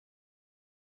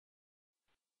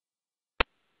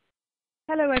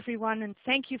Hello everyone, and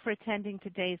thank you for attending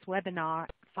today's webinar,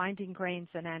 Finding Grains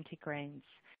and Antigrains.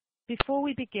 Before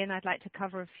we begin, I'd like to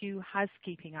cover a few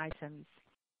housekeeping items.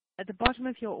 At the bottom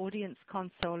of your audience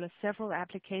console are several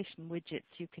application widgets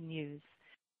you can use.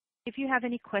 If you have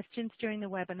any questions during the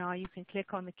webinar, you can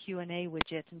click on the Q&A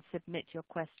widget and submit your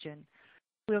question.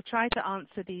 We'll try to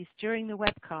answer these during the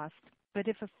webcast, but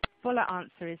if a fuller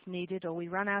answer is needed or we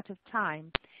run out of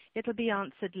time, it'll be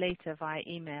answered later via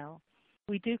email.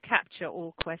 We do capture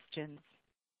all questions.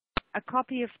 A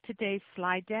copy of today's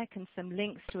slide deck and some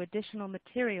links to additional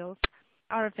materials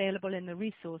are available in the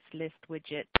resource list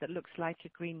widget that looks like a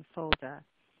green folder.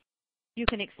 You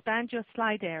can expand your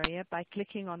slide area by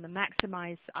clicking on the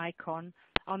maximize icon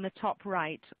on the top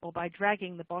right or by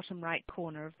dragging the bottom right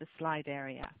corner of the slide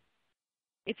area.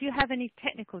 If you have any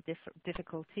technical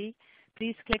difficulty,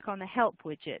 please click on the help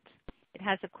widget. It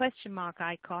has a question mark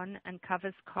icon and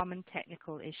covers common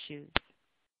technical issues.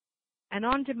 An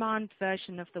on-demand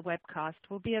version of the webcast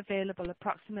will be available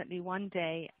approximately one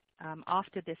day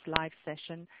after this live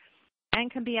session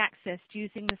and can be accessed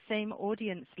using the same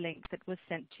audience link that was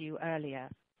sent to you earlier.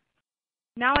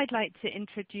 Now I'd like to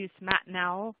introduce Matt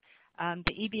Nowell,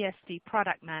 the EBSD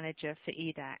product manager for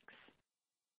EDAX.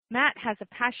 Matt has a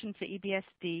passion for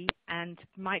EBSD and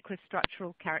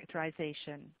microstructural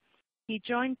characterization. He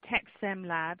joined TechSem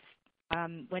Labs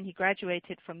when he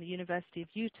graduated from the University of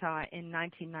Utah in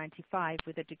 1995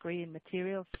 with a degree in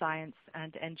materials science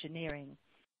and engineering.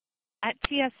 At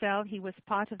TSL, he was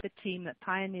part of the team that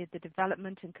pioneered the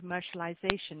development and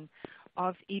commercialization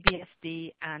of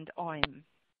EBSD and OIM.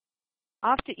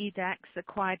 After EDAX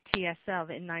acquired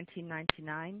TSL in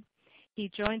 1999, he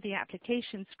joined the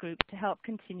applications group to help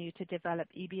continue to develop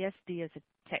EBSD as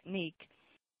a technique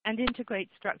and integrate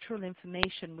structural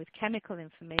information with chemical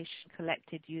information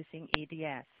collected using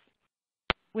EDS.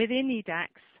 Within EDAX,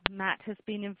 Matt has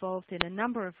been involved in a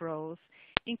number of roles,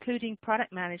 including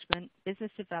product management, business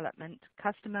development,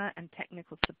 customer and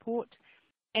technical support,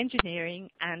 engineering,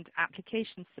 and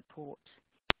application support.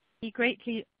 He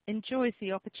greatly enjoys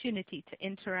the opportunity to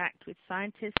interact with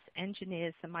scientists,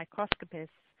 engineers, and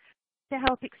microscopists to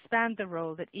help expand the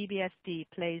role that EBSD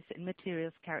plays in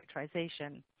materials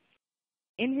characterization.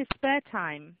 In his spare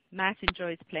time, Matt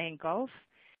enjoys playing golf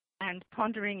and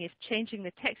pondering if changing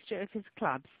the texture of his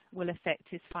clubs will affect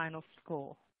his final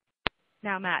score.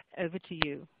 Now, Matt, over to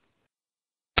you.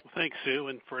 Well, thanks, Sue.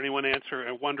 And for anyone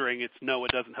wondering, it's no,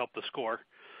 it doesn't help the score.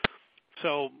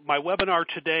 So my webinar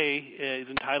today is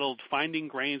entitled Finding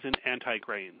Grains and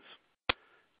Antigrains.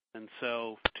 And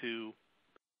so to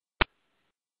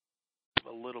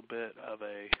give a little bit of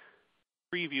a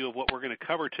preview of what we're going to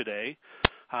cover today,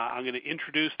 I'm going to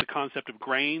introduce the concept of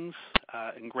grains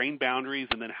and grain boundaries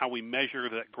and then how we measure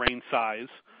that grain size.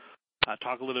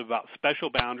 Talk a little bit about special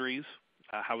boundaries,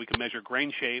 how we can measure grain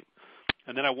shape.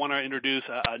 And then I want to introduce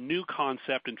a new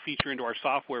concept and feature into our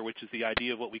software, which is the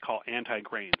idea of what we call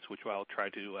antigrains, which I'll try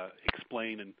to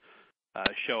explain and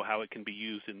show how it can be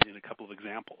used in a couple of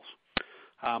examples.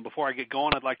 Before I get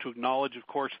going, I'd like to acknowledge, of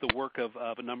course, the work of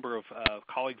a number of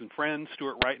colleagues and friends,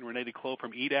 Stuart Wright and Renee DeClos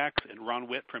from EDAX and Ron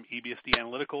Witt from EBSD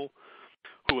Analytical,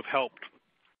 who have helped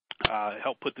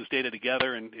put this data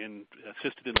together and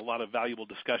assisted in a lot of valuable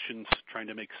discussions trying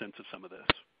to make sense of some of this.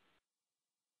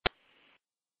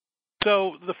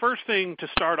 So the first thing to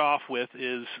start off with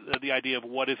is the idea of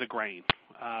what is a grain.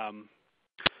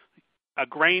 A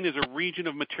grain is a region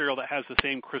of material that has the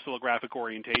same crystallographic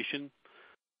orientation.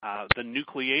 The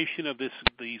nucleation of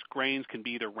these grains can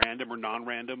be either random or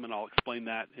non-random, and I'll explain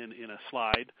that in a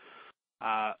slide.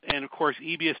 And, of course,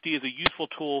 EBSD is a useful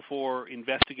tool for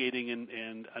investigating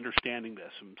and understanding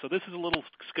this. And so this is a little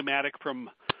schematic from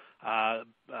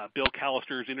Bill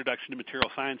Callister's Introduction to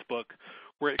Material Science book,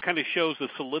 where it kind of shows the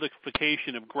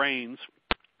solidification of grains.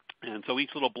 And so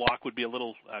each little block would be a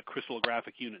little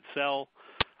crystallographic unit cell.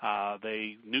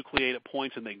 They nucleate at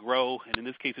points and they grow, and in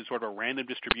this case it's sort of a random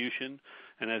distribution.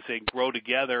 And as they grow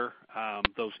together,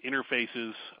 those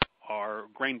interfaces are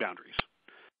grain boundaries.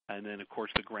 And then, of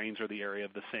course, the grains are the area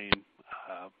of the same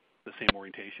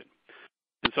orientation.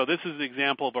 And so this is an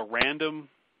example of a random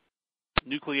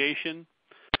nucleation.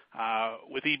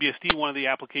 With EBSD, one of the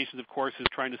applications, of course, is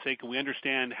trying to say, can we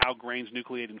understand how grains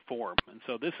nucleate and form? And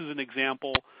so this is an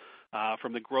example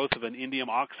from the growth of an indium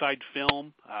oxide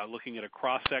film, looking at a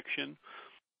cross-section.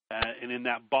 And in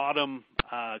that bottom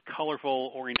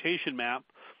colorful orientation map,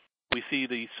 we see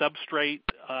the substrate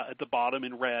at the bottom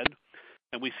in red.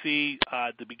 And we see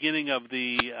at the beginning of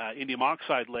the indium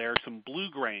oxide layer some blue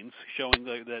grains showing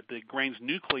that the grains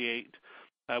nucleate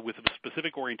with a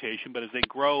specific orientation, but as they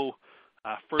grow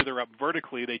further up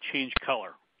vertically, they change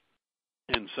color.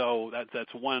 And so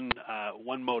that's one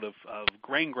mode of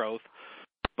grain growth.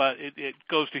 But it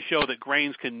goes to show that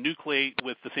grains can nucleate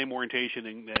with the same orientation,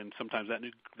 and sometimes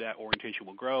that orientation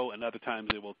will grow, and other times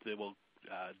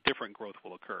different growth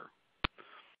will occur.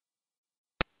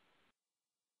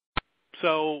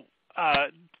 So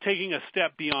taking a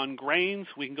step beyond grains,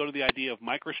 we can go to the idea of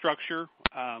microstructure.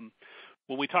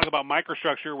 When we talk about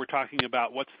microstructure, we're talking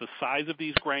about what's the size of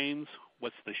these grains,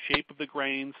 what's the shape of the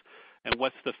grains, and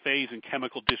what's the phase and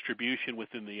chemical distribution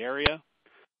within the area.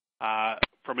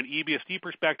 From an EBSD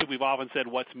perspective, we've often said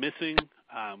what's missing.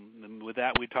 And with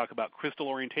that, we talk about crystal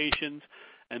orientations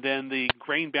and then the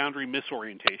grain boundary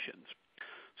misorientations.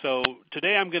 So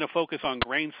today I'm going to focus on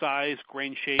grain size,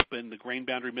 grain shape, and the grain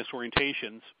boundary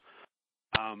misorientations.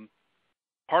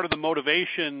 Part of the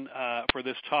motivation for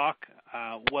this talk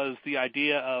was the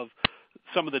idea of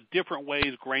some of the different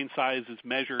ways grain size is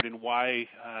measured and why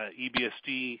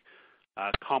EBSD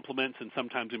complements and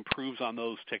sometimes improves on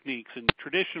those techniques. And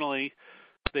traditionally,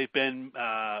 they've been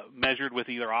measured with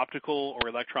either optical or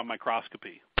electron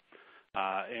microscopy.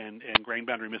 And grain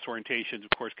boundary misorientations, of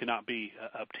course, cannot be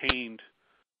obtained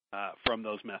from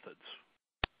those methods.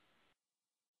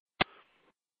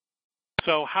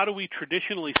 So how do we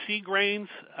traditionally see grains?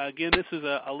 Again, this is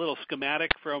a little schematic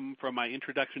from my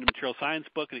Introduction to Material Science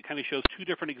book, and it kind of shows two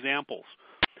different examples.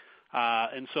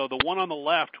 And so the one on the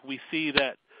left, we see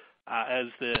that as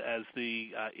the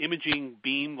imaging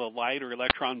beam, the light or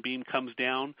electron beam comes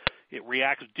down, it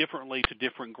reacts differently to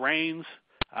different grains.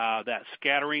 That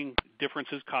scattering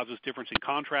differences causes difference in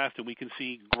contrast, and we can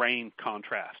see grain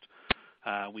contrast.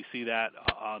 We see that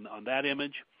on that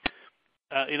image.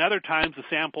 In other times, the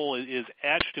sample is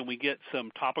etched, and we get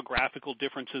some topographical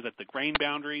differences at the grain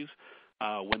boundaries.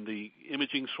 When the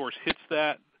imaging source hits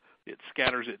that, it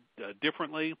scatters it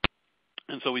differently.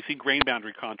 And so we see grain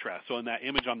boundary contrast. So in that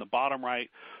image on the bottom right,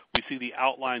 we see the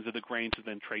outlines of the grains have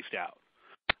been traced out.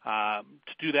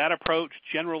 To do that approach,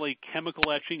 generally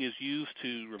chemical etching is used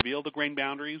to reveal the grain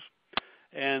boundaries.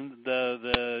 And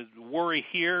the worry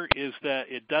here is that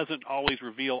it doesn't always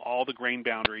reveal all the grain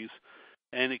boundaries,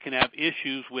 and it can have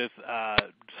issues with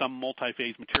some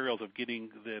multi-phase materials of getting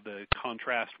the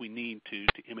contrast we need to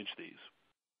image these.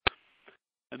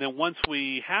 And then once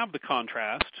we have the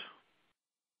contrast,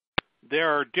 there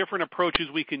are different approaches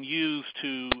we can use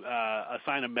to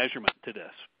assign a measurement to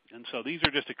this. And so these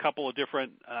are just a couple of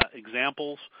different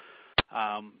examples.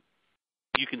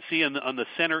 You can see on the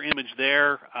center image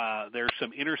there's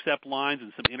some intercept lines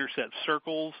and some intercept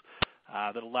circles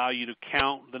that allow you to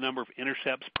count the number of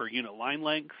intercepts per unit line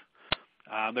length.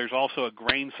 There's also a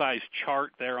grain size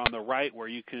chart there on the right where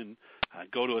you can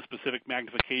go to a specific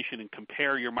magnification and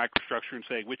compare your microstructure and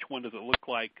say which one does it look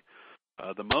like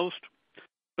the most.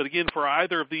 But again, for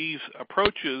either of these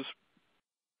approaches,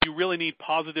 you really need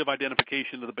positive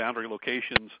identification of the boundary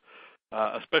locations,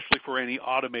 especially for any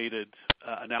automated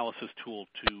analysis tool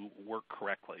to work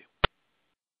correctly.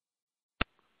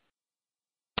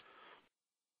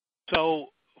 So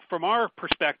from our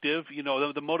perspective,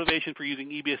 the motivation for using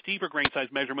EBSD for grain size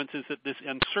measurements is that this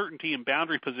uncertainty in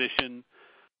boundary position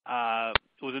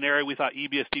was an area we thought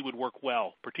EBSD would work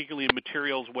well, particularly in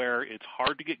materials where it's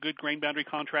hard to get good grain boundary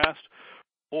contrast,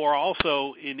 or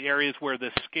also in areas where the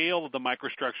scale of the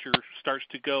microstructure starts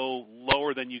to go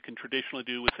lower than you can traditionally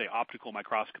do with, say, optical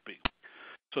microscopy.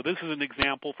 So this is an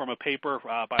example from a paper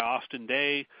by Austin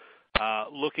Day,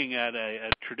 looking at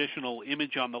a traditional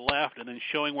image on the left and then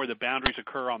showing where the boundaries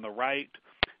occur on the right.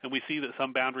 And we see that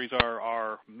some boundaries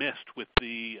are missed with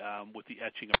the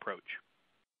etching approach.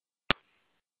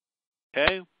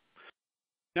 Okay.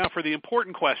 Now for the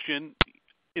important question,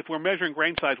 if we're measuring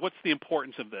grain size, what's the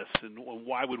importance of this, and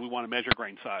why would we want to measure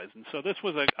grain size? And so this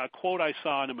was a quote I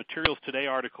saw in a Materials Today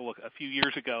article a few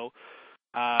years ago,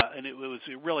 and it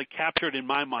really captured in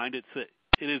my mind. It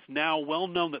is now well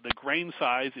known that the grain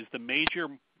size is the major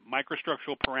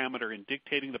microstructural parameter in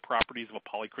dictating the properties of a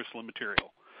polycrystalline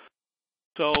material.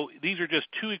 So these are just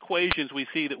two equations we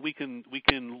see that we can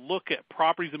look at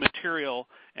properties of material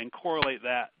and correlate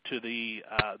that to the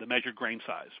measured grain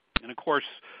size. And of course,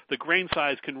 the grain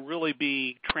size can really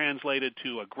be translated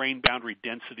to a grain boundary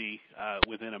density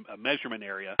within a measurement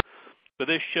area. But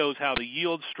this shows how the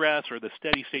yield stress or the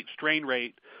steady state strain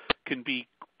rate can be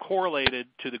correlated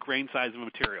to the grain size of a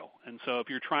material. And so if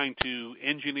you're trying to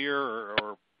engineer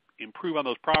or improve on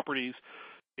those properties,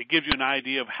 it gives you an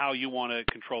idea of how you want to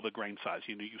control the grain size.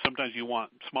 Sometimes you want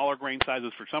smaller grain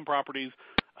sizes for some properties.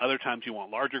 Other times you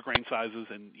want larger grain sizes,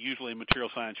 and usually in material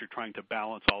science you're trying to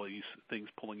balance all these things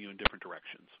pulling you in different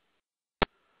directions.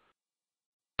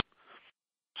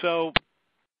 So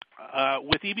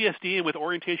with EBSD and with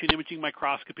orientation imaging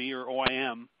microscopy, or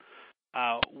OIM,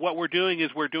 what we're doing is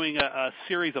we're doing a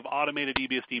series of automated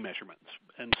EBSD measurements.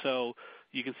 And so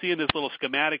you can see in this little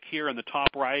schematic here in the top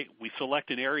right, we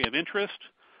select an area of interest.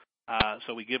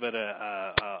 So we give it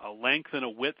a length and a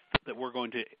width that we're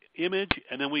going to image,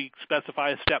 and then we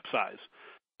specify a step size,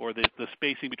 or the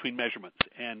spacing between measurements.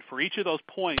 And for each of those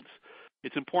points,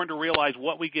 it's important to realize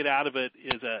what we get out of it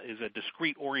is a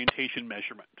discrete orientation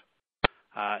measurement.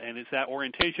 And it's that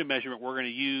orientation measurement we're going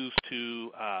to use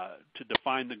to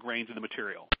define the grains in the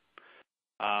material.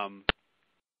 My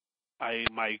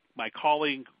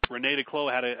colleague René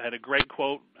Declos had a great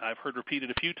quote I've heard repeated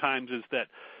a few times, is that,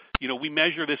 we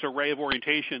measure this array of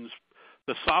orientations.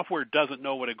 The software doesn't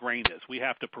know what a grain is. We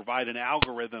have to provide an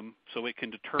algorithm so it can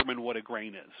determine what a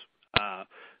grain is.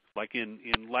 Like in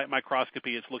light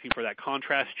microscopy, it's looking for that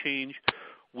contrast change.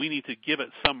 We need to give it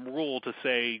some rule to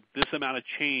say this amount of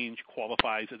change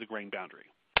qualifies as a grain boundary.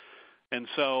 And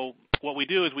so what we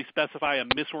do is we specify a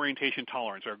misorientation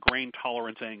tolerance, or grain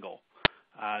tolerance angle,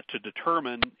 to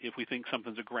determine if we think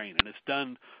something's a grain. And it's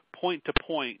done point to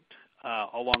point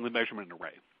along the measurement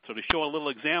array. So to show a little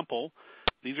example,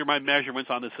 these are my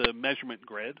measurements on this measurement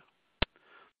grid.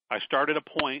 I start at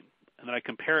a point, and then I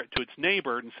compare it to its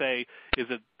neighbor and say, is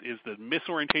the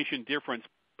misorientation difference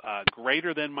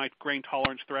greater than my grain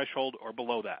tolerance threshold or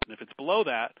below that? And if it's below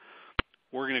that,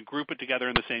 we're going to group it together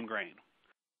in the same grain.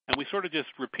 And we sort of just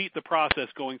repeat the process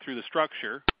going through the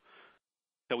structure.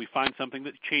 So we find something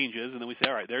that changes, and then we say,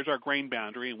 all right, there's our grain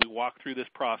boundary, and we walk through this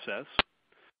process.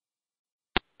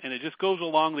 And it just goes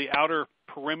along the outer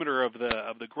perimeter of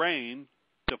the grain,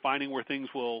 defining where things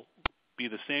will be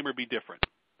the same or be different.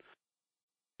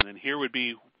 And then here would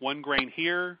be one grain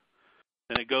here,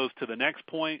 then it goes to the next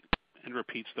point and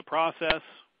repeats the process,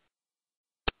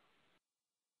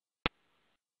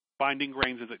 finding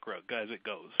grains as it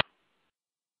goes.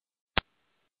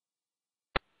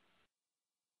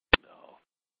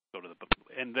 Go to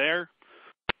the end there.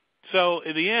 So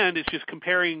in the end, it's just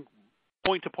comparing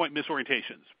point-to-point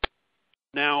misorientations.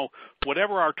 Now,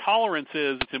 whatever our tolerance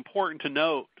is, it's important to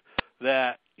note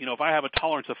that, if I have a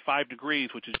tolerance of 5 degrees,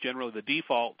 which is generally the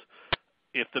default,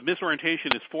 if the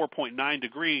misorientation is 4.9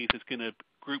 degrees, it's going to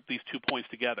group these 2 points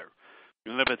together.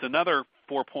 And if it's another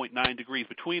 4.9 degrees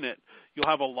between it, you'll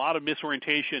have a lot of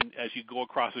misorientation as you go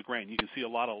across a grain. You can see a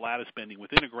lot of lattice bending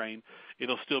within a grain.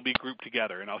 It'll still be grouped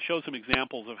together. And I'll show some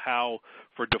examples of how,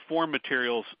 for deformed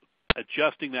materials,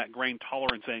 adjusting that grain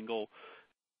tolerance angle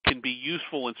can be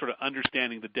useful in sort of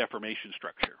understanding the deformation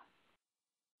structure.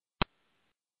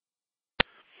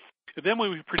 And then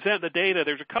when we present the data,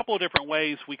 there's a couple of different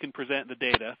ways we can present the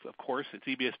data. Of course, it's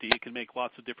EBSD. It can make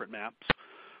lots of different maps.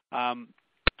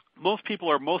 Most people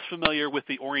are most familiar with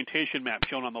the orientation map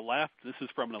shown on the left. This is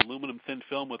from an aluminum thin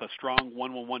film with a strong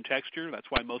 111 texture. That's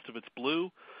why most of it's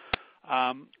blue.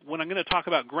 When I'm going to talk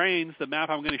about grains, the map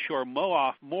I'm going to show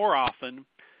more often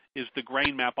is the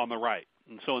grain map on the right.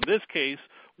 And so in this case,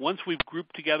 once we've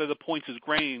grouped together the points as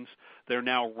grains, they're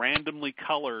now randomly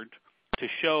colored to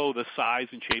show the size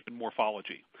and shape and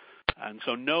morphology. And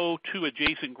so no two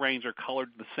adjacent grains are colored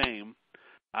the same,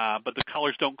 but the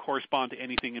colors don't correspond to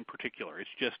anything in particular. It's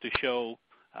just to show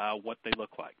what they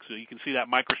look like. So you can see that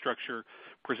microstructure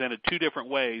presented two different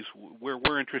ways.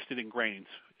 We're interested in grains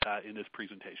in this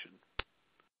presentation.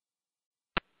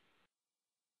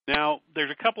 Now,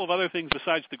 there's a couple of other things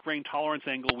besides the grain tolerance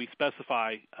angle we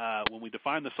specify when we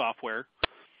define the software.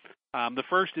 The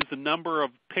first is the number of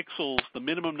pixels, the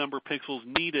minimum number of pixels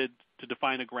needed to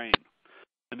define a grain.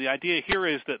 And the idea here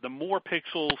is that the more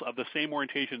pixels of the same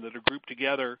orientation that are grouped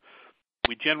together,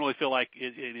 we generally feel like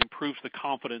it improves the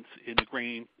confidence in the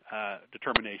grain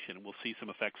determination. We'll see some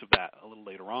effects of that a little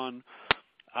later on.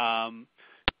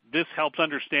 This helps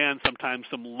understand sometimes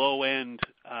some low-end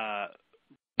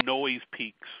noise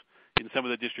peaks in some of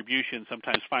the distribution,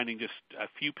 sometimes finding just a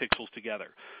few pixels together.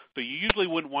 So you usually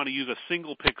wouldn't want to use a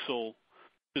single pixel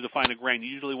to define a grain. You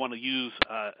usually want to use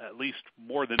at least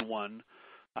more than one.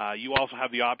 You also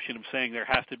have the option of saying there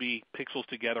has to be pixels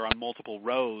together on multiple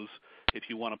rows if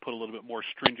you want to put a little bit more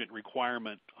stringent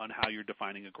requirement on how you're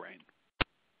defining a grain.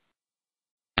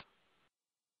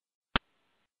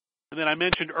 And then I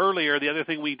mentioned earlier, the other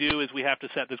thing we do is we have to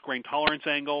set this grain tolerance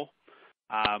angle.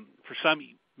 For some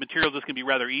materials, this can be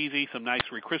rather easy, some nice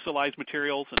recrystallized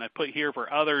materials. And I put here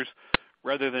for others,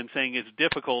 rather than saying it's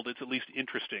difficult, it's at least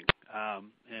interesting.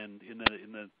 And in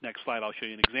the next slide, I'll show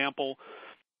you an example.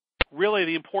 Really,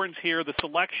 the importance here, the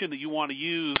selection that you want to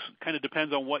use kind of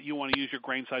depends on what you want to use your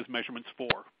grain size measurements for.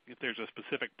 If there's a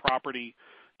specific property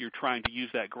you're trying to use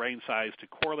that grain size to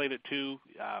correlate it to,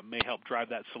 may help drive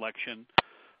that selection.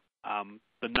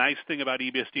 The nice thing about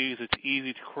EBSD is it's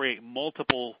easy to create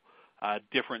multiple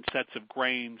different sets of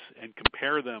grains and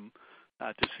compare them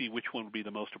to see which one would be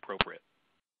the most appropriate.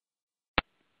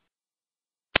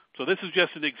 So this is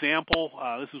just an example.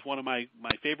 This is one of my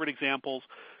favorite examples,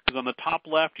 because on the top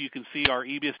left you can see our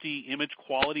EBSD image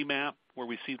quality map where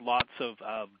we see lots of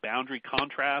boundary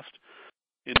contrast.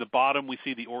 In the bottom we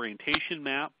see the orientation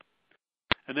map.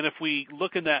 And then if we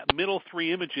look in that middle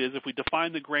three images, if we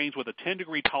define the grains with a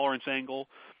 10-degree tolerance angle,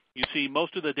 you see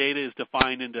most of the data is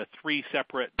defined into three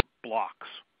separate blocks.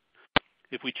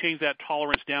 If we change that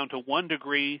tolerance down to 1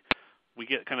 degree, we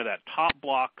get kind of that top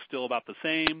block still about the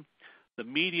same. The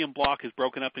medium block is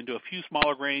broken up into a few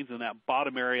smaller grains, and that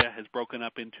bottom area has broken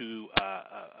up into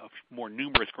more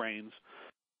numerous grains.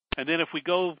 And then if we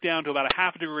go down to about a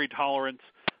half a degree tolerance,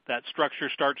 that structure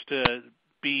starts to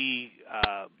be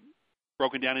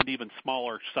broken down into even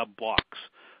smaller sub-blocks.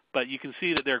 But you can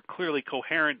see that they're clearly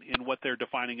coherent in what they're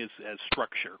defining as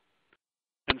structure.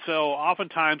 And so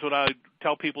oftentimes what I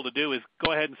tell people to do is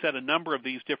go ahead and set a number of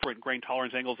these different grain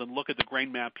tolerance angles and look at the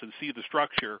grain maps and see the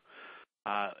structure.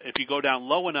 If you go down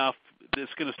low enough,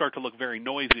 it's going to start to look very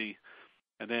noisy.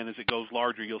 And then as it goes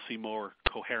larger, you'll see more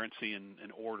coherency and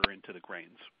order into the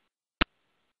grains.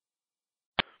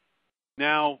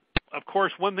 Now, of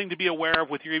course, one thing to be aware of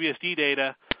with your EBSD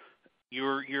data,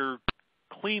 your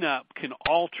cleanup can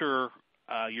alter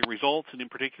your results, and in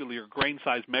particular your grain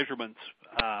size measurements,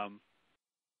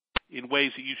 in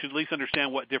ways that you should at least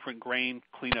understand what different grain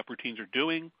cleanup routines are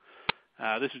doing.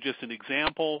 This is just an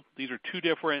example. These are two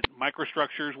different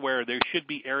microstructures where there should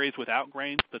be areas without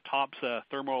grains. The top's a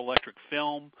thermoelectric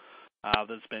film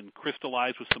that's been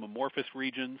crystallized with some amorphous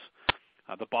regions.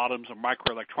 The bottoms are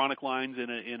microelectronic lines in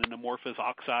an amorphous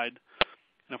oxide.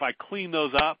 And if I clean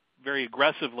those up very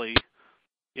aggressively,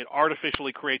 it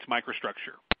artificially creates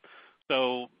microstructure.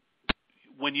 So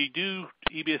when you do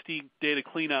EBSD data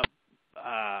cleanup,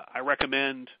 I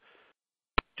recommend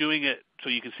doing it so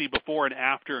you can see before and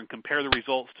after and compare the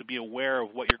results to be aware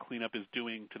of what your cleanup is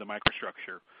doing to the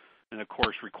microstructure. And, of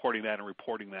course, recording that and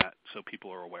reporting that so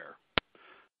people are aware.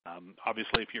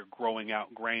 Obviously, if you're growing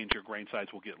out grains, your grain size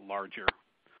will get larger,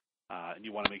 and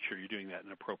you want to make sure you're doing that in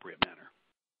an appropriate manner.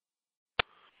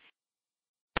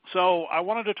 So I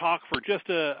wanted to talk for just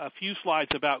a few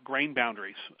slides about grain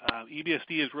boundaries.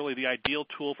 EBSD is really the ideal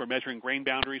tool for measuring grain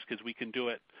boundaries because we can do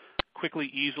it quickly,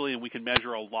 easily, and we can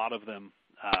measure a lot of them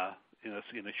in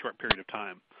a short period of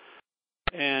time.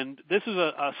 And this is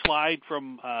a slide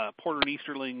from Porter and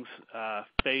Easterling's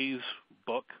phase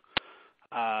book.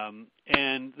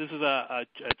 And this is a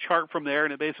chart from there,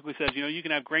 and it basically says, you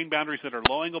can have grain boundaries that are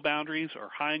low-angle boundaries or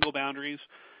high-angle boundaries,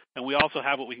 and we also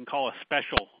have what we can call a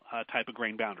special type of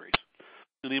grain boundaries.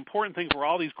 And the important thing for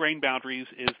all these grain boundaries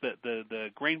is that the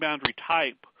grain boundary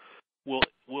type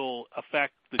will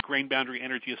affect the grain boundary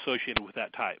energy associated with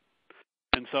that type.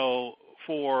 And so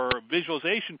for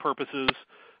visualization purposes,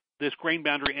 this grain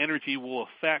boundary energy will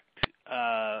affect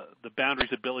the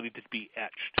boundary's ability to be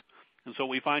etched. And so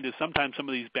what we find is sometimes some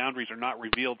of these boundaries are not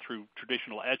revealed through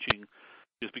traditional etching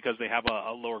just because they have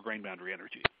a lower grain boundary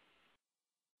energy.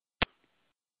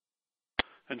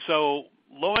 And so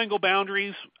low-angle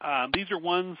boundaries, these are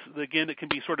ones, again, that can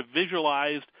be sort of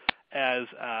visualized as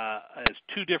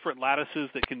two different lattices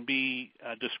that can be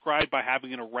described by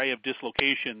having an array of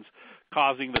dislocations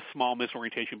causing the small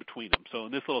misorientation between them. So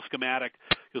in this little schematic,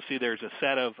 you'll see there's a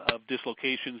set of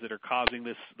dislocations that are causing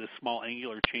this small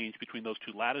angular change between those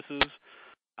two lattices.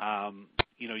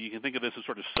 You can think of this as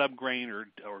sort of subgrain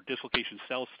or dislocation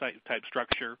cell type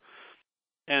structure.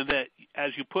 And that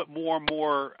as you put more and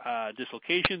more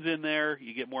dislocations in there,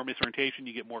 you get more misorientation,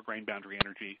 you get more grain boundary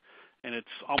energy. And it's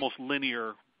almost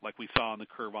linear like we saw on the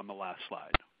curve on the last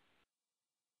slide.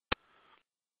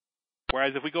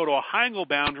 Whereas if we go to a high-angle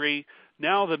boundary,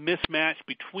 now the mismatch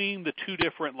between the two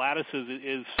different lattices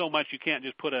is so much you can't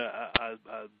just put a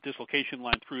dislocation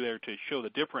line through there to show the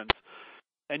difference.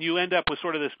 And you end up with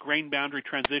sort of this grain boundary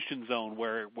transition zone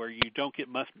where you don't get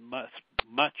much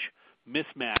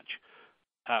mismatch,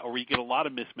 or you get a lot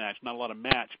of mismatch, not a lot of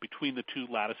match between the two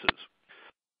lattices.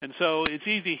 And so it's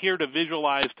easy here to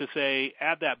visualize to say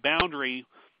at that boundary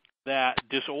that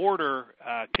disorder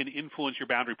can influence your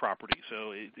boundary properties.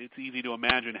 So it's easy to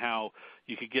imagine how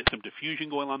you could get some diffusion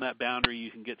going on that boundary.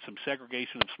 You can get some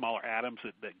segregation of smaller atoms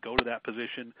that go to that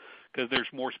position because there's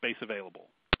more space available.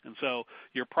 And so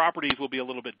your properties will be a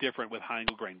little bit different with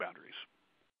high-angle grain boundaries.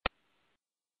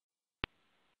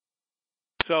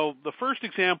 So the first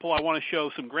example I want to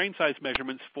show some grain size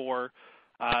measurements for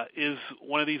is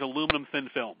one of these aluminum thin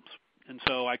films. And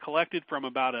so I collected from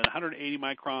about a 180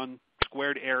 micron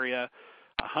squared area,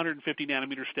 150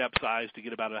 nanometer step size to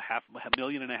get about 1.5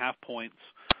 million points.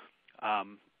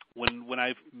 when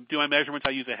I do my measurements,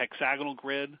 I use a hexagonal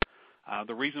grid.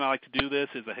 The reason I like to do this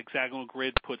is a hexagonal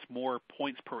grid puts more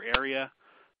points per area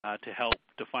to help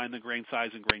define the grain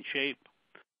size and grain shape.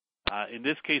 In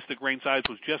this case, the grain size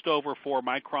was just over 4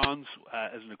 microns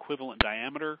as an equivalent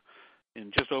diameter,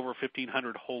 and just over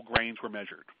 1,500 whole grains were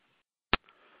measured.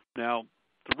 Now,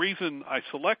 the reason I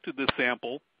selected this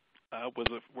sample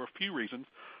were a few reasons.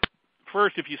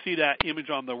 First, if you see that image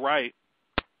on the right,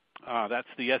 that's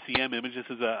the SEM image. This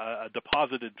is a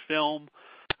deposited film.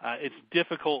 It's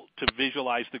difficult to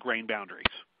visualize the grain boundaries.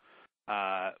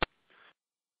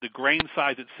 The grain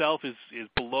size itself is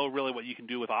below really what you can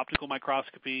do with optical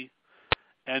microscopy.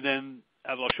 And then,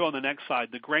 as I'll show on the next slide,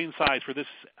 the grain size for this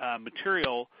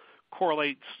material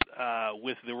correlates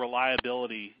with the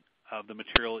reliability of the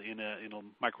material in a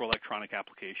microelectronic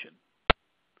application.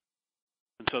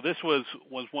 And so this was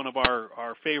one of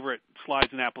our favorite slides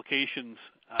and applications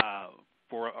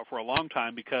for a long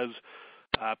time, because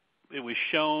it was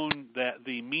shown that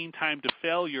the mean time to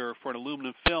failure for an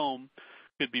aluminum film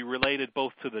could be related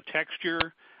both to the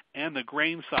texture and the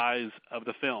grain size of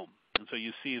the film. And so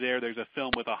you see there's a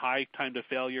film with a high time to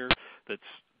failure that's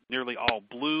nearly all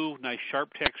blue, nice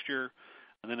sharp texture,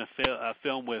 and then a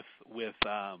film with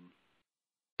a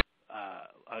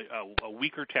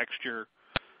weaker texture.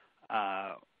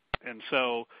 And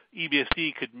so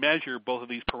EBSD could measure both of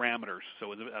these parameters.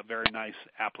 So it was a very nice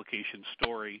application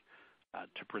story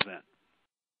to present.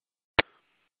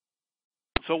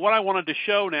 So what I wanted to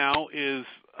show now is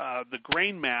the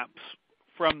grain maps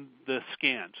from the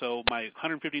scan. So my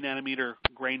 150 nanometer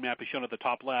grain map is shown at the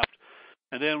top left.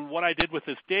 And then what I did with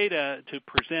this data to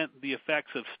present the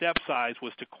effects of step size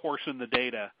was to coarsen the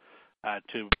data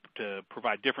to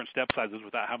provide different step sizes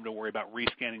without having to worry about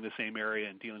rescanning the same area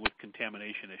and dealing with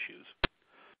contamination issues.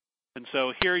 And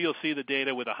so here you'll see the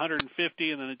data with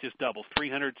 150, and then it just doubles,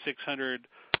 300, 600,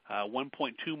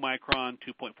 1.2 micron,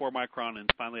 2.4 micron, and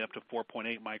finally up to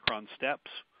 4.8 micron steps.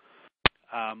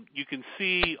 You can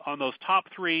see on those top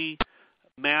three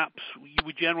maps,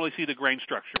 we generally see the grain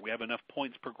structure. We have enough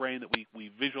points per grain that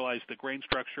we visualize the grain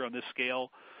structure on this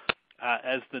scale.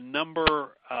 As the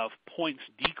number of points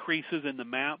decreases in the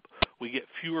map, we get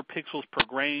fewer pixels per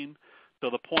grain. So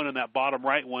the point on that bottom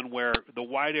right one, where the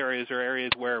white areas are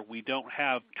areas where we don't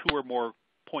have 2 or more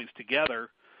points together,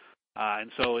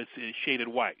 and so it's shaded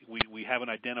white. We haven't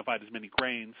identified as many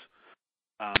grains,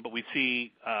 but we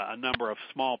see a number of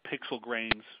small pixel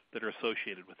grains that are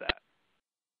associated with that.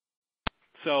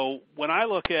 So when I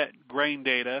look at grain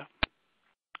data,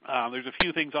 there's a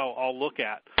few things I'll look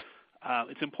at.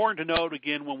 It's important to note,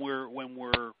 again, when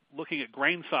we're looking at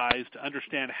grain size, to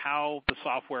understand how the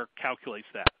software calculates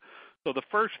that. So the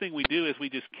first thing we do is we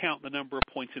just count the number of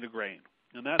points in a grain.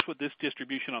 And that's what this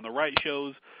distribution on the right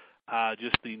shows,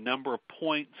 just the number of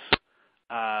points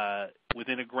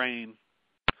within a grain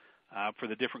for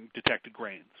the different detected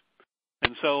grains.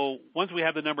 And so once we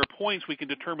have the number of points, we can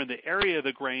determine the area of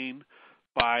the grain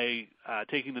by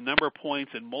taking the number of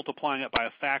points and multiplying it by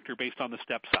a factor based on the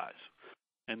step size.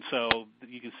 And so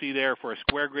you can see there for a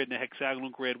square grid and a hexagonal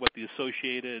grid what the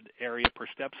associated area per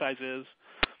step size is.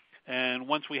 And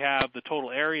once we have the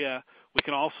total area, we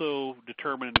can also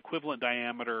determine an equivalent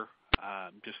diameter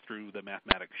just through the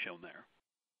mathematics shown there.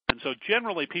 And so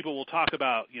generally people will talk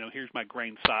about, here's my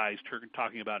grain size,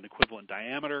 talking about an equivalent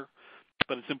diameter.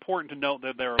 But it's important to note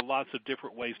that there are lots of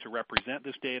different ways to represent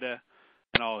this data,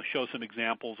 and I'll show some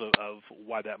examples of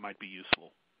why that might be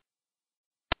useful.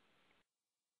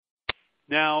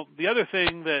 Now, the other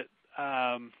thing that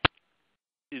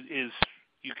is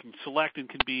you can select and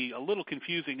can be a little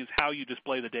confusing is how you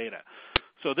display the data.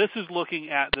 So this is looking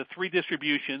at the three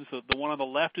distributions. The one on the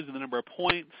left is the number of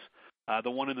points. The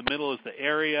one in the middle is the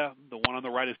area. The one on the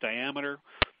right is diameter.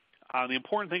 The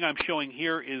important thing I'm showing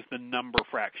here is the number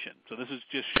fraction. So this is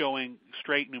just showing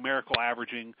straight numerical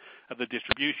averaging of the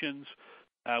distributions.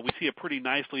 We see a pretty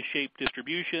nicely shaped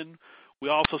distribution. We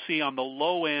also see on the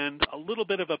low end a little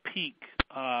bit of a peak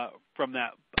from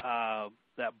that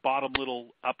bottom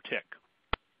little uptick.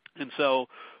 And so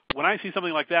when I see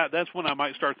something like that, that's when I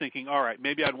might start thinking, all right,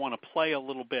 maybe I'd want to play a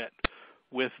little bit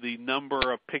with the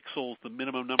number of pixels, the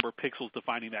minimum number of pixels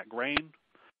defining that grain.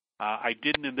 I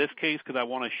didn't in this case because I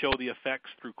want to show the effects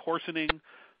through coarsening,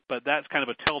 but that's kind of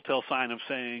a telltale sign of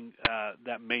saying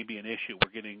that may be an issue.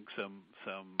 We're getting some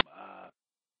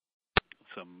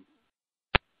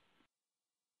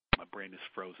my brain is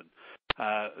frozen.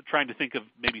 Trying to think of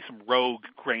maybe some rogue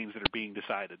grains that are being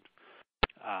decided.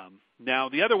 Now,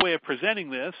 the other way of presenting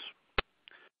this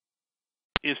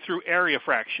is through area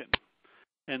fraction.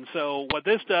 And so what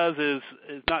this does is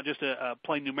not just a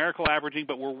plain numerical averaging,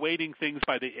 but we're weighting things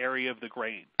by the area of the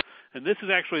grain. And this is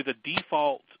actually the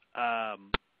default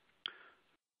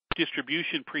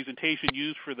distribution presentation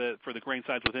used for the grain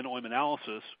size within OIM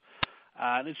Analysis.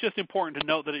 And it's just important to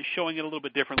note that it's showing it a little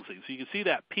bit differently. So you can see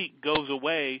that peak goes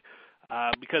away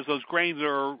because those grains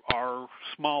are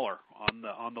smaller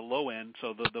on the low end.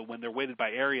 So when they're weighted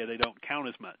by area, they don't count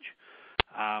as much.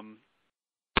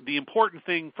 The important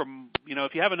thing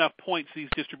if you have enough points, these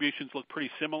distributions look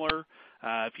pretty similar.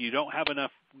 If you don't have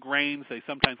enough grains, they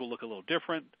sometimes will look a little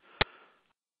different.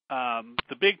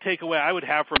 The big takeaway I would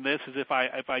have from this is if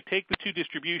I take the two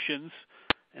distributions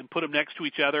and put them next to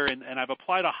each other, and I've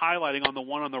applied a highlighting on the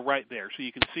one on the right there, so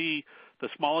you can see the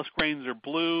smallest grains are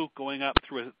blue going up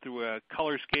through a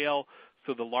color scale,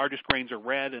 so the largest grains are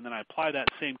red, and then I apply that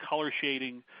same color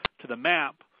shading to the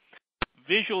map.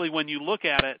 Visually, when you look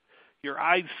at it, your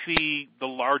eyes see the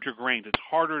larger grains. It's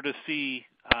harder to see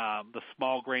the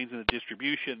small grains in the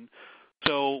distribution.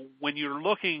 So when you're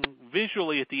looking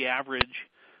visually at the average,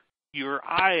 your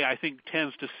eye, I think,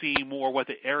 tends to see more what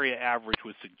the area average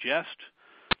would suggest,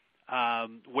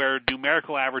 where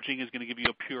numerical averaging is going to give you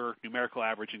a pure numerical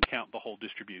average and count the whole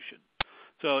distribution.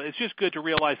 So it's just good to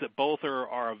realize that both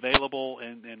are available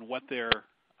and what they're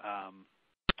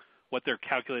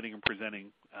calculating and presenting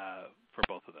for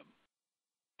both of them.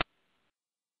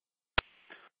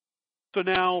 So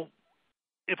now,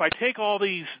 if I take all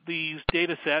these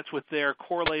data sets with their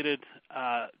correlated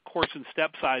course and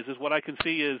step sizes, what I can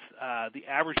see is the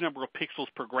average number of pixels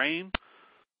per grain.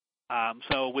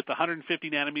 So with the 150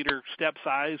 nanometer step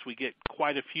size, we get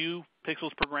quite a few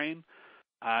pixels per grain.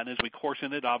 And as we coarse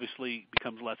in it, obviously it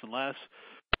becomes less and less.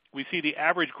 We see the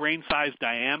average grain size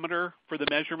diameter for the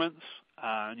measurements.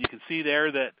 And you can see there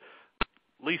that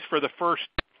at least for the first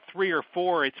 3 or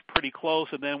 4, it's pretty close.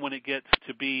 And then when it gets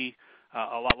to be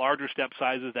a lot larger step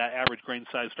sizes, that average grain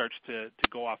size starts to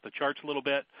go off the charts a little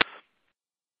bit.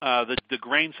 The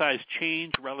grain size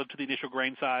change relative to the initial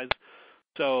grain size.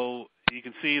 So you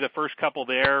can see the first couple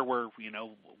there were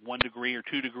 1 degree or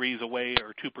 2 degrees away,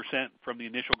 or 2% from the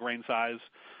initial grain size.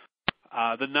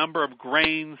 The number of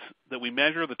grains that we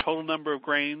measure, the total number of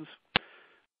grains.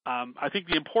 I think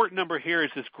the important number here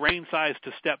is this grain size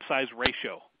to step size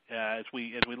ratio. As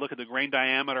we look at the grain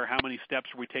diameter, how many steps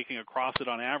are we taking across it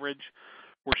on average?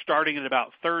 We're starting at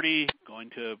about 30, going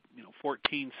to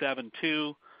 14, 7,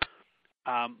 2.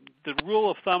 The rule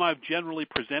of thumb I've generally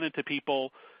presented to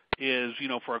people is,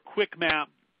 for a quick map,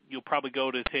 you'll probably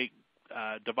go to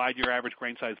divide your average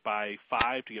grain size by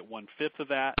 5 to get 1/5 of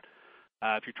that.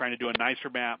 If you're trying to do a nicer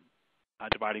map,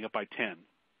 dividing it by 10.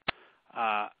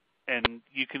 And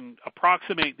you can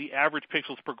approximate the average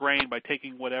pixels per grain by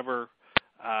taking whatever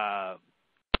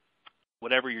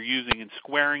you're using and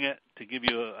squaring it to give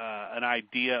you an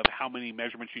idea of how many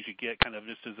measurements you should get, kind of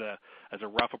just as a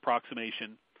rough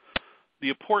approximation. The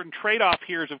important trade-off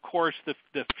here is, of course,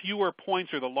 the fewer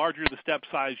points or the larger the step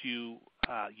size you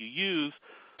use,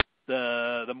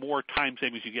 the more time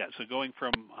savings you get. So going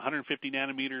from 150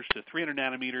 nanometers to 300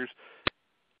 nanometers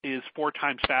is 4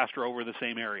 times faster over the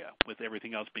same area, with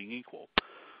everything else being equal.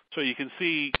 So you can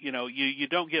see, you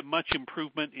don't get much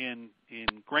improvement in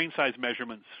grain size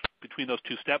measurements between those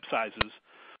two step sizes.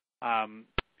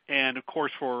 And of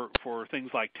course, for things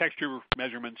like texture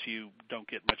measurements, you don't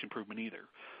get much improvement either.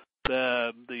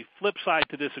 The flip side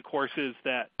to this, of course, is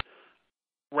that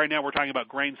right now we're talking about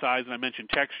grain size, and I mentioned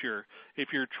texture.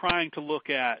 If you're trying to look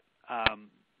at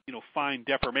fine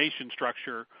deformation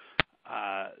structure,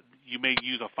 you may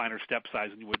use a finer step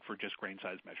size than you would for just grain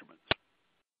size measurements.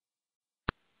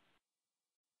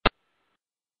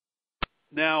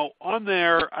 Now, on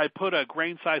there, I put a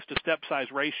grain size to step size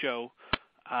ratio.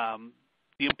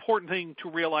 The important thing to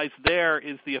realize there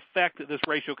is the effect that this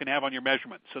ratio can have on your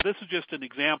measurements. So this is just an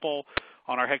example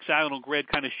on our hexagonal grid,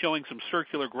 kind of showing some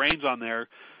circular grains on there.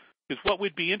 Because what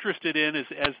we'd be interested in is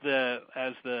as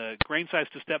the grain size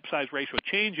to step size ratio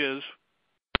changes,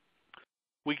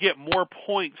 we get more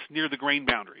points near the grain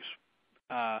boundaries.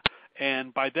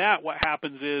 And by that, what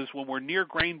happens is when we're near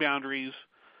grain boundaries,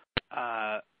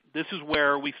 this is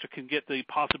where we can get the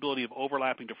possibility of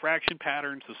overlapping diffraction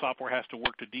patterns. The software has to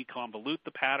work to deconvolute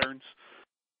the patterns.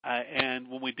 And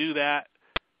when we do that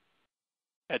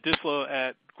at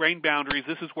grain boundaries,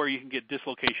 this is where you can get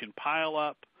dislocation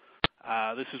pile-up.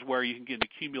 This is where you can get an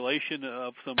accumulation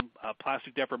of some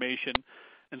plastic deformation.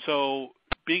 And so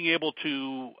being able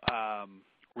to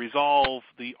resolve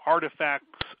the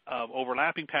artifacts of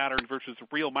overlapping patterns versus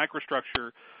real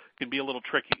microstructure can be a little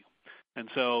tricky. And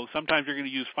so sometimes you're going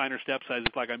to use finer step sizes,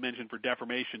 like I mentioned, for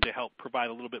deformation to help provide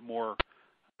a little bit more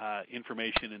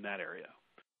information in that area.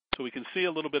 So we can see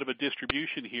a little bit of a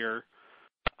distribution here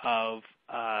of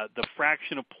the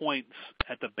fraction of points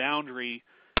at the boundary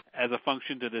as a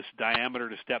function to this diameter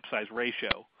to step size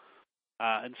ratio.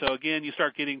 And so again, you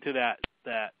start getting to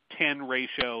that 10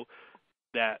 ratio.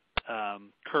 That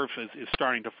curve is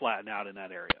starting to flatten out in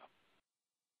that area.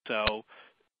 So,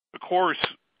 of course,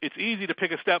 it's easy to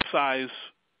pick a step size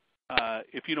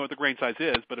if you know what the grain size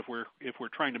is. But if we're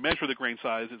trying to measure the grain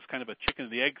size, it's kind of a chicken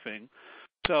and the egg thing.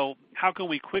 So, how can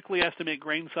we quickly estimate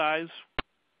grain size?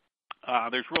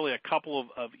 There's really a couple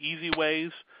of easy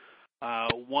ways.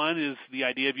 One is the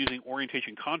idea of using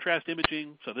orientation contrast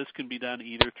imaging. So this can be done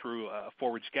either through a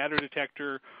forward scatter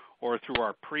detector or through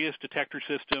our Prius detector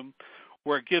system,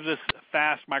 where it gives us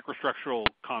fast microstructural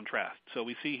contrast. So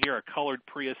we see here a colored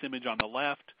Prius image on the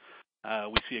left.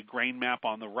 We see a grain map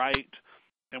on the right.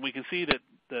 And we can see that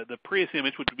the Prius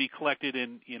image, which would be collected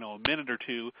in a minute or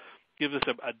two, gives us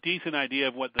a decent idea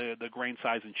of what the grain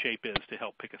size and shape is to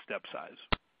help pick a step size.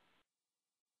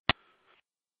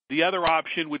 The other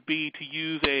option would be to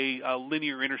use a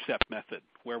linear intercept method,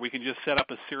 where we can just set up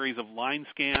a series of line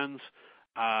scans.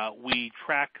 We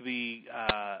track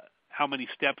how many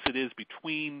steps it is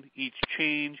between each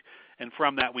change, and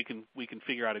from that we can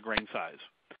figure out a grain size.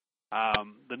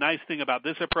 The nice thing about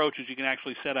this approach is you can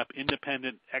actually set up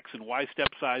independent X and Y step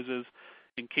sizes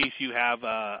in case you have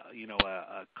a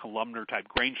columnar type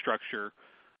grain structure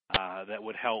that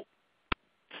would help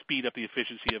speed up the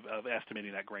efficiency of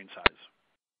estimating that grain size.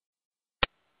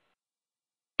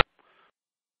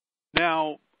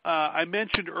 Now, I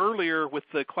mentioned earlier with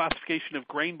the classification of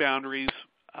grain boundaries,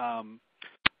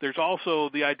 there's also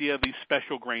the idea of these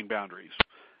special grain boundaries.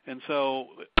 And so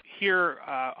here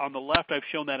on the left, I've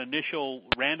shown that initial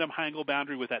random high angle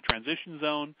boundary with that transition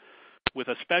zone. With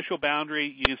a special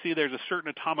boundary, you can see there's a certain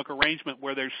atomic arrangement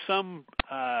where there's some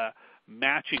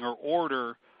matching or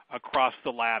order across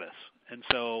the lattice. And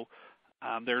so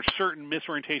there are certain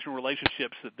misorientation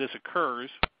relationships that this occurs.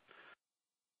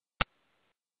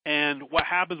 And what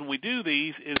happens when we do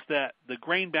these is that the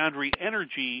grain boundary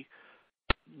energy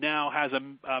now has a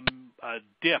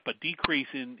decrease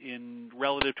in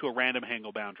relative to a random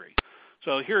angle boundary.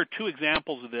 So here are two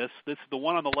examples of this. The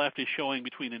one on the left is showing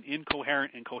between an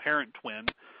incoherent and coherent twin,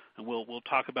 and we'll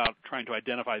talk about trying to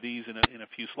identify these in a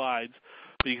few slides.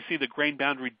 But you can see the grain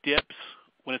boundary dips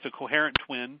when it's a coherent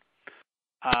twin.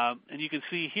 And you can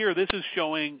see here this is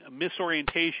showing a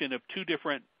misorientation of two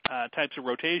different types of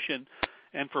rotation.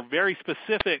 And for very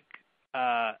specific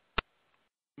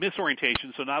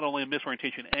misorientation, so not only a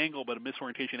misorientation angle, but a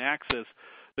misorientation axis,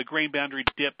 the grain boundary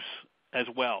dips as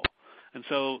well. And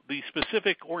so the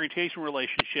specific orientation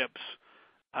relationships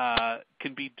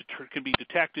can be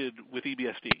detected with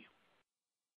EBSD.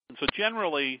 And so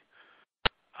generally,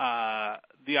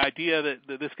 the idea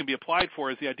that this can be applied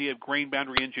for is the idea of grain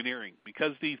boundary engineering.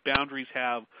 Because these boundaries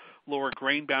have lower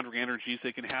grain boundary energies,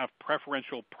 they can have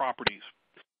preferential properties.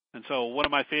 And so one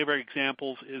of my favorite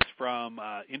examples is from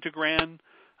Antigrains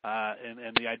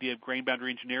and the idea of grain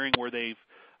boundary engineering, where they've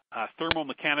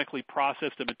thermomechanically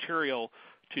processed a material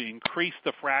to increase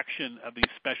the fraction of these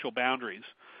special boundaries.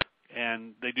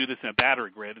 And they do this in a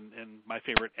battery grid. And my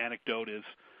favorite anecdote is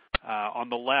on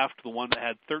the left, the one that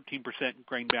had 13%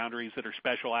 grain boundaries that are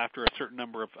special after a certain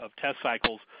number of test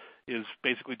cycles is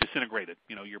basically disintegrated.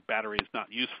 Your battery is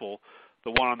not useful.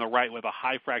 The one on the right with a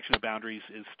high fraction of boundaries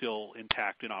is still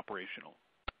intact and operational.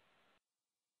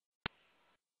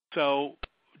 So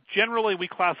generally, we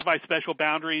classify special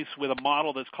boundaries with a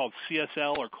model that's called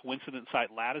CSL, or coincident site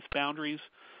lattice boundaries.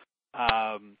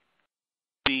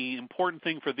 The important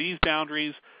thing for these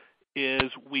boundaries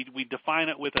is we define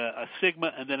it with a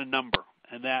sigma and then a number.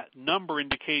 And that number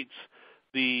indicates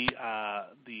the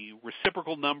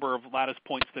reciprocal number of lattice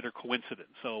points that are coincident.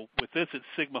 So with this, it's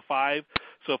sigma 5.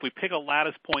 So if we pick a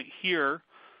lattice point here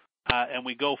and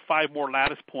we go 5 more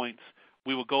lattice points,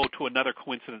 we will go to another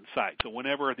coincident site. So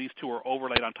whenever these two are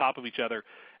overlaid on top of each other,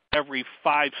 every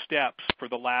 5 steps for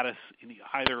the lattice in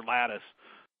either lattice,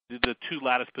 the two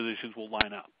lattice positions will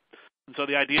line up. And so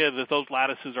the idea is that those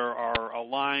lattices are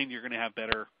aligned, you're going to have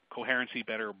better coherency,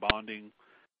 better bonding,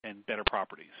 and better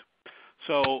properties.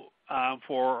 So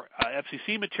for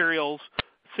FCC materials,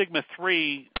 sigma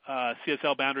 3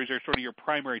 CSL boundaries are sort of your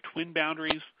primary twin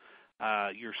boundaries.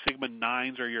 Your sigma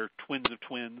 9s are your twins of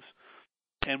twins.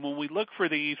 And when we look for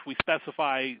these, we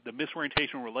specify the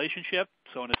misorientation relationship.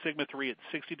 So in a sigma 3, it's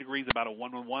 60 degrees, about a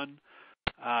 1-on-1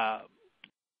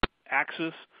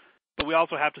 axis. But we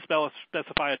also have to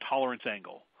specify a tolerance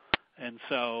angle. And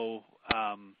so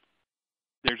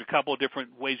there's a couple of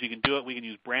different ways you can do it. We can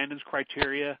use Brandon's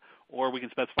criteria, or we can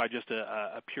specify just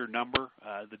a pure number.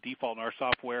 The default in our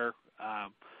software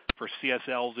for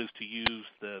CSLs is to use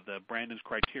the Brandon's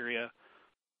criteria,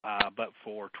 but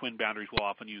for twin boundaries, we'll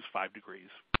often use 5 degrees.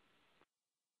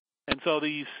 And so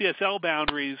these CSL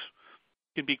boundaries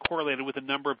can be correlated with a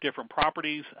number of different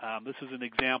properties. This is an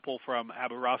example from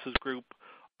Abu-Ras's group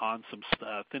on some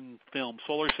thin film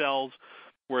solar cells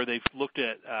where they've looked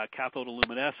at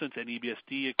cathodoluminescence and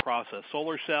EBSD across a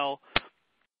solar cell,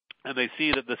 and they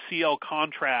see that the CL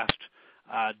contrast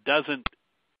doesn't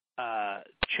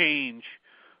change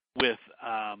with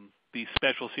these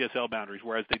special CSL boundaries,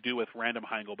 whereas they do with random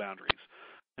Heinkel boundaries.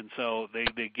 And so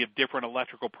they give different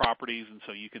electrical properties, and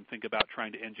so you can think about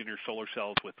trying to engineer solar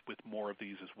cells with more of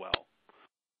these as well.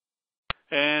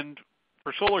 And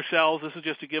for solar cells, this is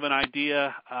just to give an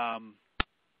idea.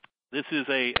 This is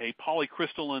a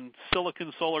polycrystalline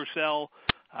silicon solar cell.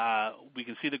 We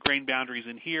can see the grain boundaries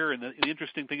in here, and the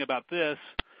interesting thing about this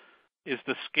is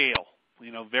the scale.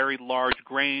 You know, very large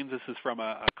grains. This is from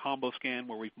a combo scan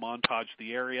where we've montaged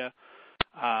the area.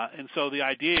 And so the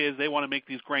idea is they want to make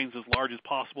these grains as large as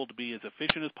possible to be as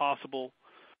efficient as possible.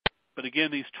 But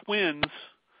again, these twins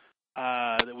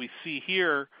that we see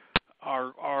here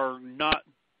are not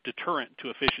deterrent to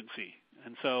efficiency.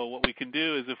 And so what we can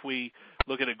do is if we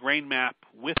look at a grain map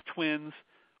with twins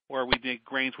or we make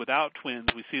grains without twins,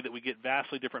 we see that we get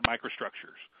vastly different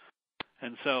microstructures.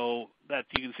 And so that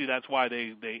you can see that's why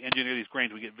they engineer these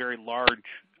grains. We get very large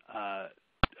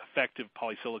effective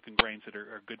polysilicon grains that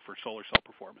are good for solar cell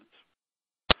performance.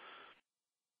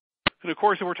 And of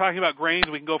course, if we're talking about grains,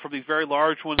 we can go from these very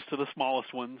large ones to the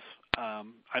smallest ones.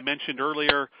 I mentioned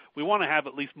earlier, we want to have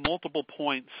at least multiple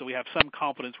points so we have some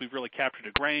confidence we've really captured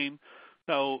a grain.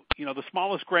 So, you know, the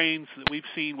smallest grains that we've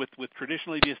seen with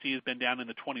traditional EBSD has been down in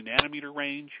the 20 nanometer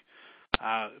range.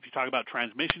 If you talk about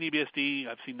transmission EBSD,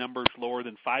 I've seen numbers lower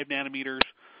than 5 nanometers.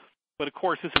 But of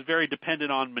course, this is very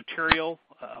dependent on material,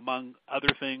 among other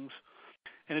things.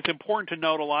 And it's important to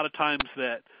note a lot of times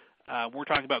that when we're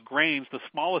talking about grains, the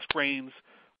smallest grains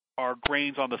are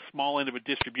grains on the small end of a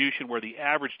distribution where the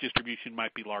average distribution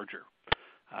might be larger.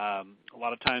 A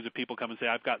lot of times if people come and say,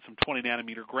 I've got some 20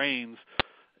 nanometer grains,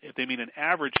 if they mean an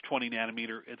average 20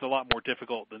 nanometer, it's a lot more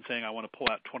difficult than saying I want to pull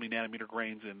out 20 nanometer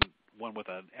grains in one with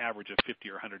an average of 50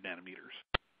 or 100 nanometers.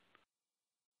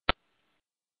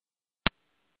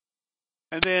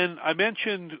 And then I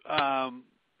mentioned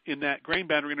in that grain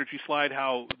boundary energy slide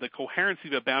how the coherency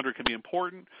of a boundary can be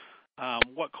important.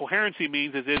 What coherency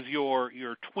means is your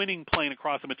twinning plane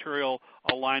across the material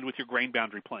aligned with your grain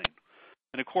boundary plane.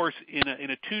 And of course, in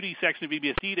a 2D section of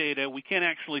EBSD data, we can't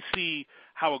actually see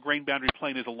how a grain boundary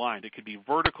plane is aligned. It could be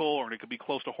vertical or it could be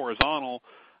close to horizontal,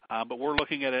 but we're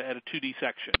looking at a 2D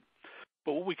section.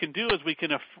 But what we can do is we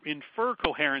can infer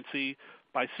coherency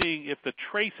by seeing if the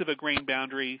trace of a grain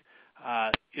boundary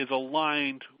is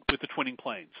aligned with the twinning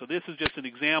plane. So this is just an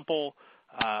example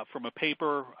from a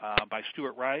paper by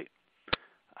Stuart Wright,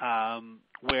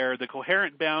 where the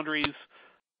coherent boundaries,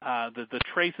 the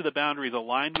trace of the boundary is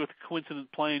aligned with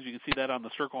coincident planes. You can see that on the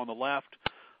circle on the left.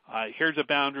 Here's a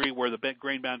boundary where the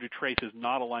grain boundary trace is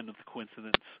not aligned with the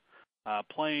coincidence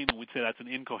plane. We'd say that's an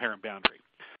incoherent boundary.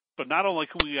 But not only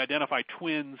can we identify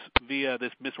twins via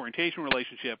this misorientation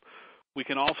relationship, we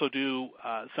can also do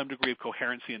some degree of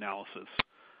coherency analysis.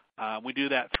 We do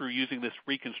that through using this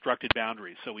reconstructed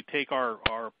boundary. So we take our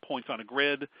points on a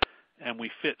grid and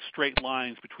we fit straight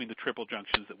lines between the triple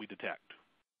junctions that we detect.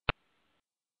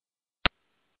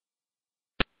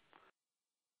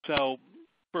 So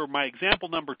for my example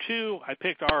number 2, I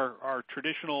picked our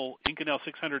traditional Inconel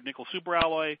 600 nickel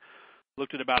superalloy,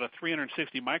 looked at about a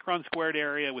 360 micron squared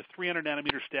area with 300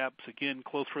 nanometer steps, again,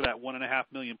 close for that 1.5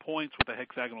 million points with a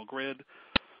hexagonal grid.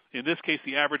 In this case,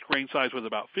 the average grain size was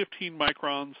about 15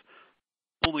 microns,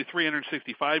 only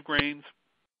 365 grains.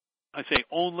 I say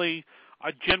only.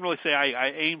 I generally say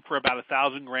I aim for about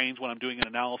 1,000 grains when I'm doing an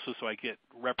analysis so I get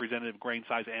representative grain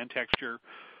size and texture.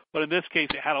 But in this case,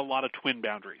 it had a lot of twin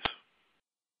boundaries.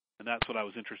 And that's what I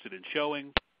was interested in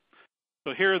showing.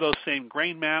 So here are those same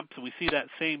grain maps, and we see that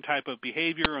same type of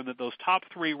behavior, and that those top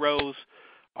 3 rows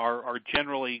are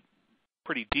generally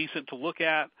pretty decent to look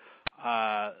at.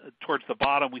 Towards the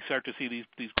bottom, we start to see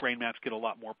these grain maps get a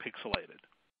lot more pixelated.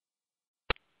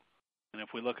 And if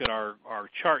we look at our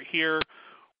chart here,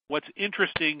 what's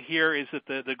interesting here is that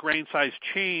the grain size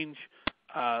change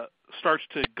starts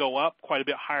to go up quite a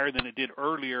bit higher than it did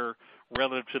earlier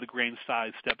relative to the grain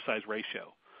size step size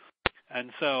ratio.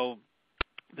 And so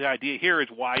the idea here is,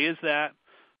 why is that?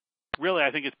 Really,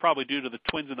 I think it's probably due to the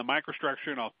twins in the microstructure,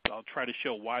 and I'll try to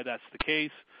show why that's the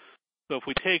case. So if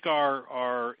we take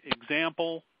our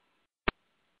example,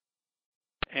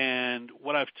 and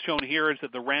what I've shown here is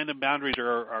that the random boundaries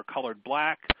are colored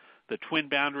black, the twin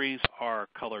boundaries are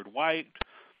colored white.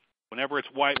 Whenever it's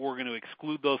white, we're going to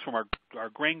exclude those from our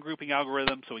grain grouping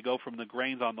algorithm, so we go from the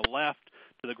grains on the left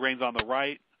to the grains on the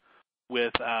right.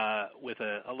 with a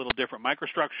little different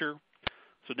microstructure.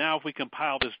 So now if we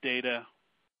compile this data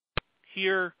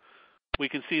here, we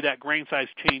can see that grain size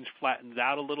change flattens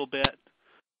out a little bit.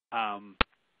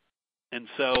 And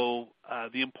so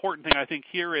the important thing I think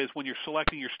here is when you're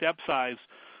selecting your step size,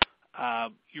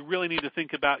 you really need to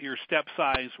think about your step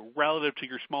size relative to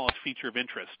your smallest feature of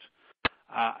interest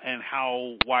and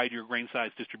how wide your grain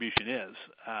size distribution is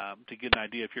to get an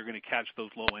idea if you're going to catch those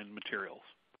low-end materials.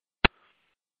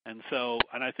 And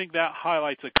I think that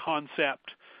highlights a concept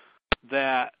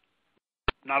that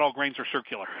not all grains are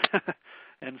circular.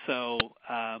 And so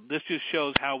this just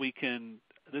shows how we can,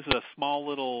 this is a small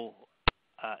little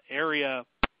area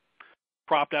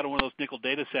cropped out of one of those nickel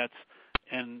data sets,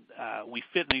 and we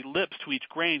fit an ellipse to each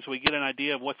grain so we get an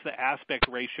idea of what's the aspect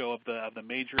ratio of the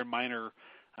major and minor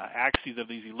axes of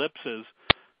these ellipses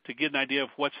to get an idea of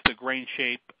what's the grain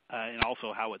shape and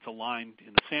also how it's aligned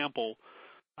in the sample.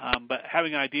 But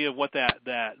having an idea of what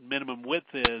that minimum width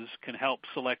is can help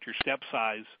select your step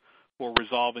size for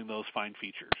resolving those fine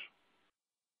features.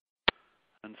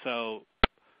 And so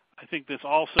I think this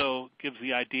also gives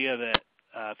the idea that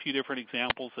a few different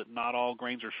examples that not all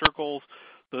grains are circles.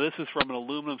 So this is from an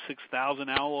aluminum 6000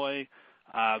 alloy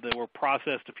that were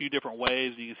processed a few different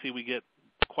ways. You can see we get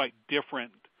quite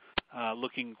different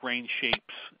looking grain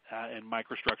shapes and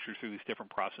microstructures through these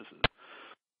different processes.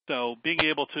 So being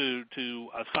able to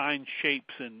assign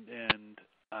shapes and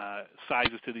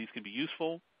sizes to these can be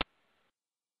useful.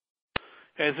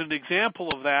 As an example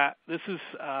of that, this is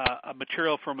a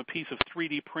material from a piece of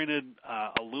 3D printed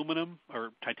aluminum or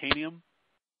titanium.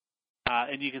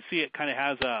 And you can see it kind of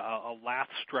has a lath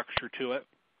structure to it.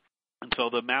 And so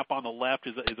the map on the left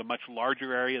is a much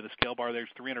larger area. The scale bar there is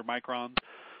 300 microns.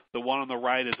 The one on the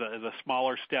right is a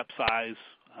smaller step size,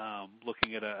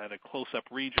 looking at a close-up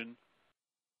region.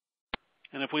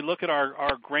 And if we look at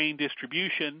our grain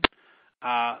distribution,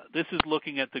 this is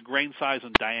looking at the grain size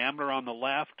and diameter on the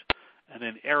left, and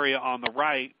then area on the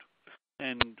right.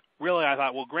 And really I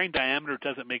thought, well, grain diameter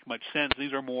doesn't make much sense.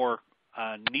 These are more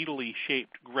needly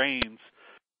shaped grains.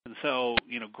 And so,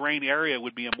 grain area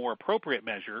would be a more appropriate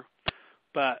measure.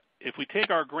 But if we take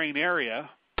our grain area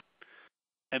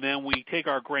and then we take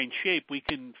our grain shape, we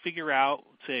can figure out,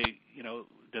 say,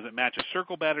 does it match a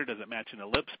circle better? Does it match an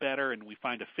ellipse better? And we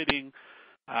find a fitting.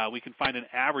 We can find an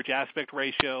average aspect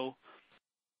ratio.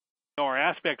 We know our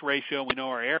aspect ratio, we know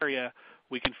our area,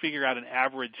 we can figure out an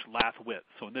average lath width.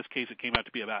 So in this case, it came out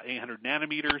to be about 800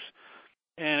 nanometers.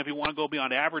 And if you want to go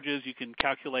beyond averages, you can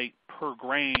calculate per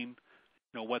grain,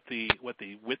 what the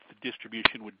width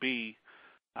distribution would be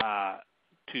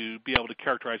to be able to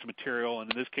characterize the material. And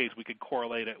in this case, we could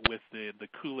correlate it with the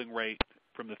cooling rate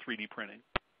from the 3D printing.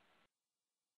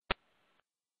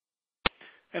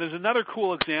 And as another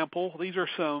cool example, these are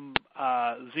some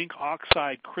zinc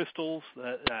oxide crystals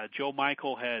that Joe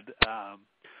Michael had.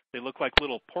 They look like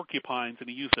little porcupines, and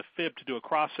he used a fib to do a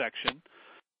cross-section.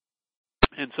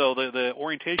 And so the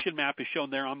orientation map is shown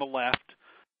there on the left.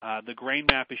 The grain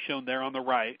map is shown there on the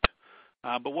right.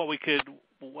 But what we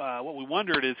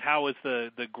wondered is how is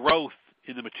the growth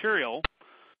in the material.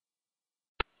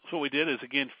 So what we did is,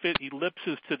 again, fit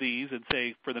ellipses to these and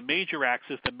say for the major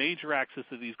axis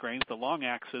of these grains, the long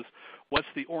axis, what's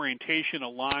the orientation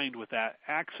aligned with that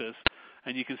axis?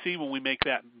 And you can see when we make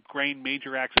that grain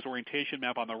major axis orientation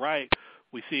map on the right,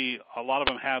 we see a lot of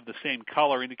them have the same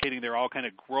color, indicating they're all kind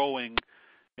of growing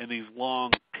in these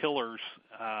long pillars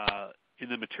in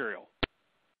the material.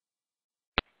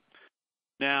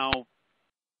 Now,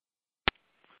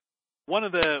 one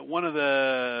of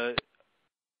the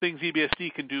things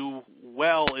EBSD can do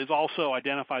well is also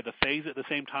identify the phase at the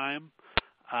same time.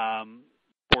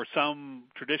 For some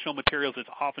traditional materials, it's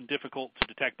often difficult to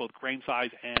detect both grain size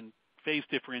and phase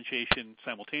differentiation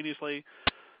simultaneously.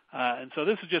 And so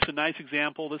this is just a nice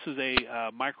example. This is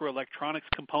a microelectronics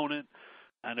component.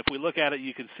 And if we look at it,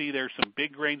 you can see there's some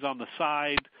big grains on the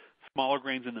side, smaller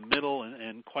grains in the middle,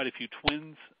 and quite a few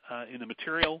twins in the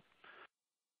material.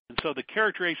 And so the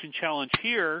characterization challenge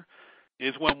here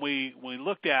is when we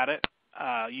looked at it,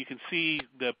 you can see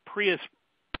the Prius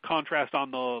contrast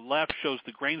on the left shows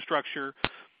the grain structure.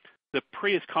 The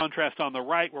Prius contrast on the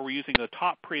right, where we're using the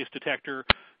top Prius detector,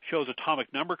 shows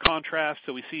atomic number contrast.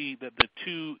 So we see that the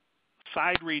two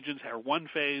side regions are one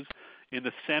phase. In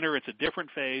the center, it's a different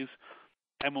phase.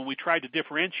 And when we tried to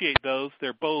differentiate those,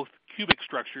 they're both cubic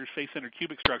structures, face-centered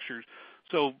cubic structures,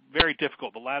 so very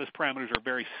difficult. The lattice parameters are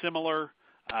very similar.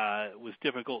 It was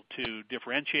difficult to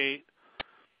differentiate.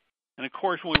 And of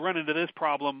course, when we run into this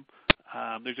problem,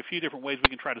 there's a few different ways we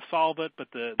can try to solve it, but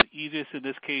the easiest in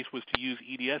this case was to use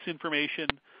EDS information.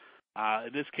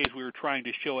 In this case, we were trying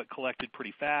to show it collected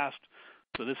pretty fast.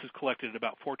 So this is collected at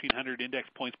about 1,400 index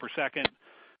points per second.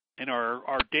 And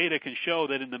our data can show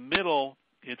that in the middle,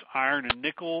 it's iron and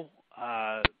nickel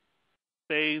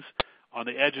phase. On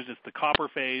the edges, it's the copper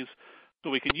phase. So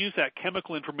we can use that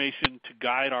chemical information to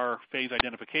guide our phase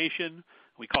identification.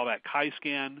 We call that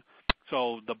chi-scan.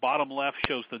 So the bottom left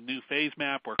shows the new phase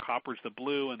map where copper's the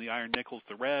blue and the iron nickel's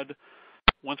the red.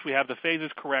 Once we have the phases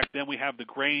correct, then we have the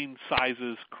grain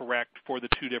sizes correct for the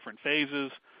two different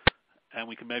phases, and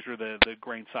we can measure the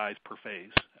grain size per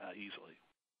phase easily.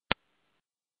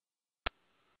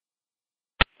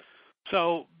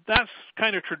 So that's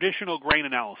kind of traditional grain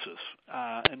analysis.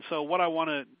 And so what I want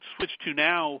to switch to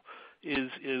now is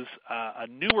a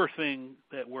newer thing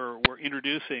that we're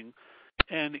introducing,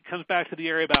 and it comes back to the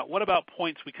area about what about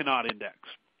points we cannot index.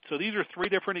 So these are three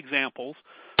different examples.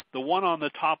 The one on the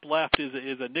top left is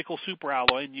a nickel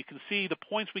superalloy, and you can see the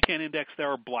points we can't index there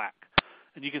are black.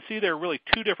 And you can see there are really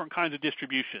two different kinds of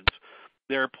distributions.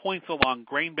 There are points along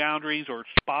grain boundaries or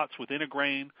spots within a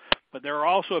grain, but there are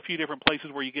also a few different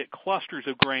places where you get clusters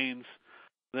of grains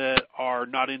that are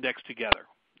not indexed together.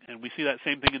 And we see that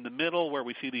same thing in the middle where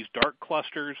we see these dark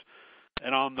clusters.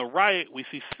 And on the right, we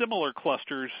see similar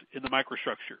clusters in the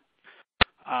microstructure.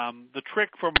 The trick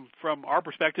from our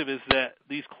perspective is that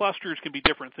these clusters can be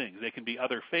different things. They can be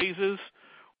other phases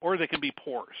or they can be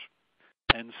pores.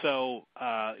 And so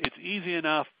it's easy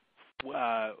enough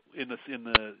in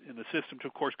the system to,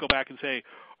 of course, go back and say,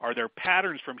 are there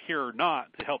patterns from here or not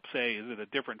to help say, is it a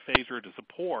different phase or is it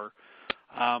a pore?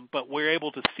 But we're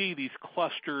able to see these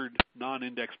clustered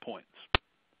non-index points.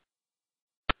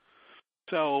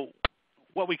 So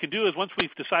what we can do is once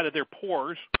we've decided they're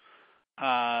pores,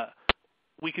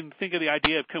 we can think of the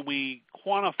idea of can we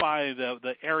quantify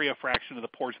the area fraction of the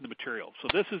pores in the material. So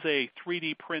this is a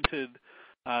 3D printed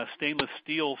stainless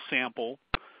steel sample.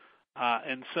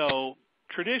 And so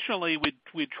traditionally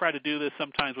we'd try to do this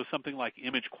sometimes with something like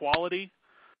image quality.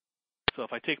 So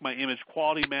if I take my image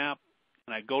quality map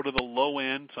and I go to the low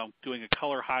end, so I'm doing a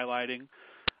color highlighting.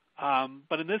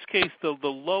 But in this case, the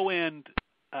low end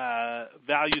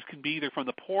values can be either from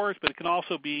the pores, but it can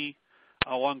also be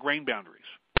along grain boundaries.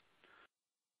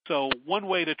 So one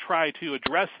way to try to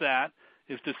address that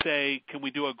is to say, can we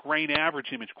do a grain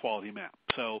average image quality map?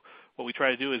 So what we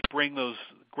try to do is bring those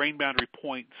grain boundary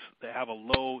points that have a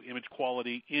low image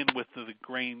quality in with the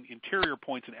grain interior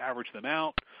points and average them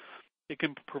out. It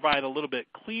can provide a little bit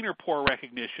cleaner pore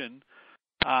recognition,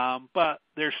 but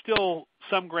there's still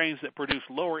some grains that produce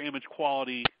lower image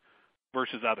quality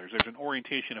versus others. There's an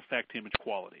orientation effect to image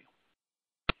quality.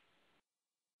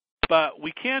 But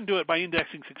we can do it by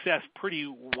indexing success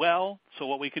pretty well. So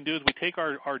what we can do is we take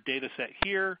our data set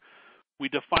here, we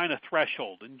define a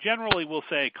threshold. And generally we'll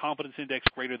say confidence index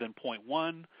greater than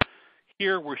 0.1.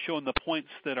 Here we're showing the points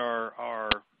that are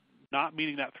not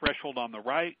meeting that threshold on the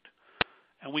right.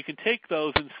 And we can take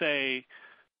those and say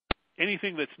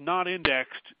anything that's not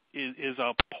indexed is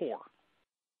a pore.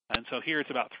 And so here it's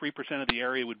about 3% of the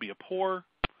area would be a pore.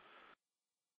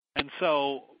 And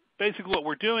so basically what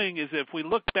we're doing is if we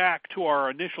look back to our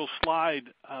initial slide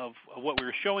of what we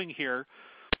were showing here,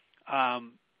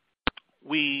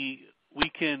 we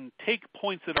can take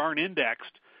points that aren't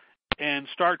indexed and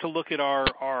start to look at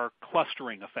our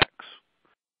clustering effects.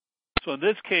 So in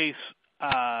this case,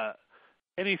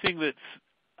 anything that's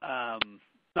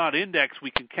not indexed,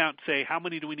 we can count, say, how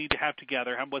many do we need to have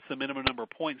together? What's the minimum number of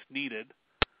points needed?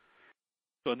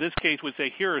 So in this case, we'd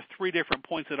say here are 3 different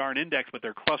points that aren't indexed, but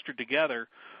they're clustered together.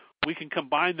 We can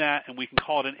combine that and we can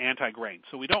call it an antigrain.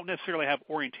 So we don't necessarily have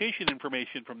orientation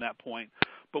information from that point,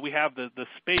 but we have the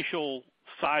spatial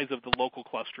size of the local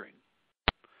clustering.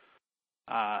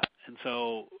 And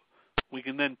so we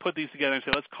can then put these together and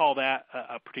say, let's call that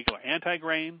a particular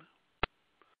antigrain.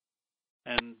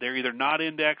 And they're either not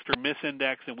indexed or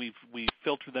misindexed, and we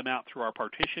filter them out through our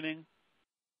partitioning.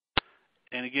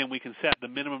 And again, we can set the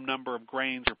minimum number of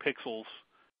grains or pixels,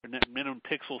 or minimum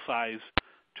pixel size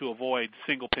to avoid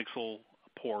single pixel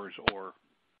pores or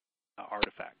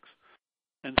artifacts.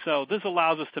 And so this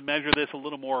allows us to measure this a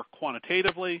little more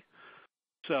quantitatively.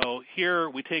 So here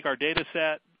we take our data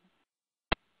set,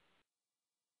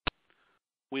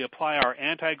 we apply our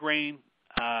antigrain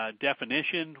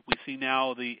definition. We see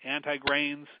now the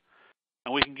antigrains,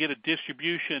 and we can get a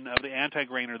distribution of the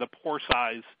antigrain or the pore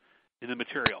size in the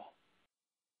material.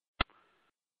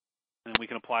 And we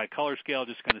can apply a color scale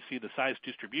just to kind of see the size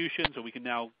distribution, so we can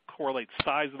now correlate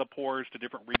size of the pores to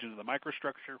different regions of the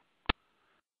microstructure.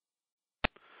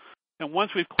 And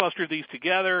once we've clustered these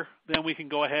together, then we can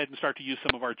go ahead and start to use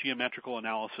some of our geometrical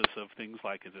analysis of things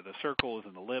like, is it a circle, is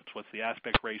it an ellipse, what's the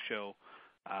aspect ratio,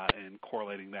 and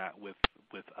correlating that with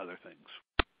other things.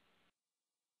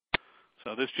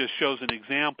 So this just shows an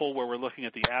example where we're looking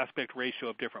at the aspect ratio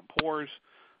of different pores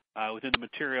within the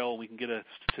material. We can get a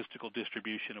statistical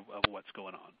distribution of what's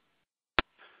going on.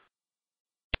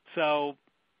 So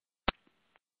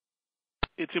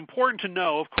it's important to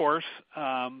know, of course,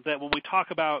 that when we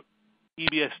talk about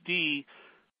EBSD,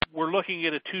 we're looking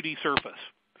at a 2D surface.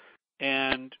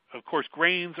 And, of course,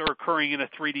 grains are occurring in a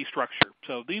 3D structure.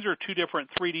 So these are two different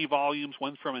 3D volumes.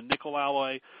 One's from a nickel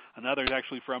alloy, another is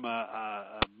actually from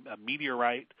a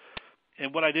meteorite.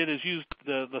 And what I did is use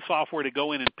the software to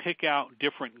go in and pick out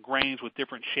different grains with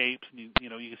different shapes. And you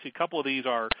can see a couple of these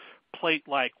are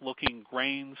plate-like looking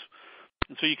grains.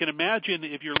 And so you can imagine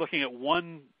if you're looking at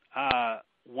one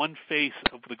face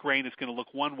of the grain, it's going to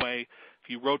look one way. If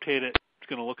you rotate it, it's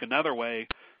going to look another way.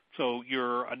 So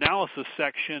your analysis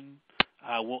section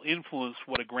will influence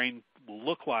what a grain will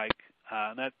look like.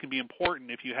 And that can be important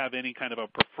if you have any kind of a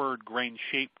preferred grain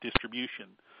shape distribution.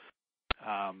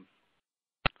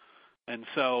 And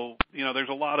so, there's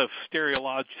a lot of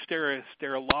stereology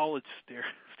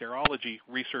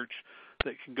research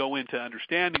that can go into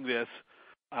understanding this.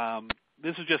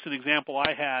 This is just an example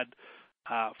I had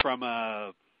from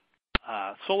a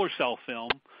solar cell film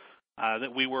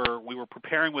that we were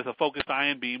preparing with a focused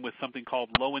ion beam with something called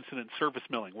low incidence surface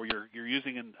milling, where you're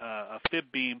using a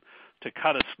fib beam to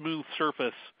cut a smooth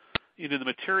surface into the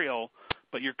material,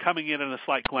 but you're coming in at a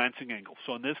slight glancing angle.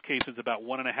 So in this case, it's about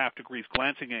 1.5 degrees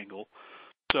glancing angle.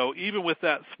 So even with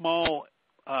that small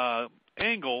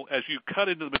angle, as you cut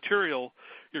into the material,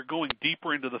 you're going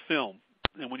deeper into the film.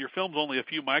 And when your film's only a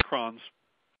few microns,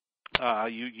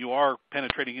 you are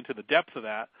penetrating into the depth of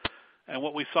that. And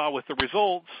what we saw with the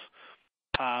results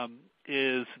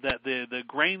is that the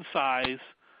grain size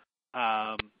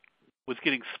was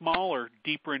getting smaller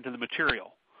deeper into the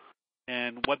material.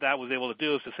 And what that was able to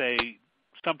do is to say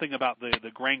something about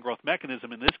the grain growth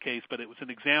mechanism in this case, but it was an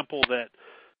example that,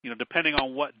 depending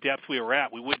on what depth we were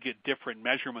at, we would get different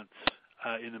measurements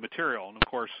in the material. And, of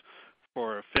course,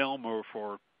 for a film or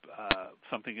for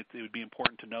something, it would be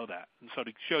important to know that. And so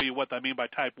to show you what I mean by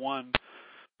type 1,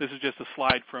 this is just a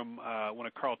slide from one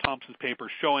of Carl Thompson's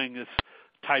papers showing this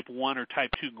type 1 or type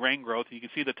 2 grain growth. And you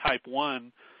can see the type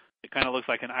 1, it kind of looks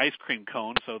like an ice cream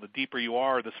cone. So the deeper you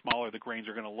are, the smaller the grains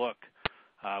are going to look,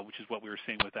 which is what we were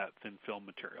seeing with that thin film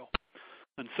material.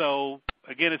 And so,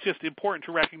 again, it's just important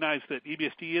to recognize that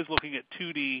EBSD is looking at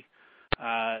 2D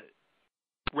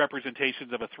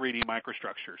representations of a 3D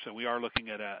microstructure. So we are looking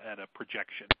at a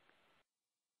projection.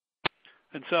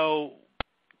 And so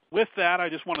with that, I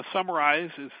just want to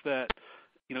summarize is that,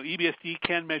 EBSD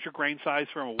can measure grain size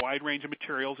from a wide range of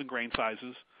materials and grain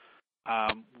sizes.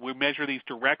 We measure these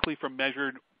directly from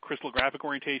measured crystallographic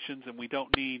orientations, and we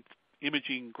don't need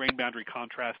imaging grain boundary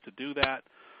contrast to do that.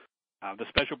 The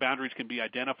special boundaries can be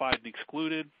identified and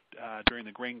excluded during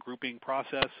the grain grouping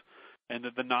process, and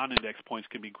the non-index points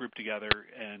can be grouped together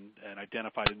and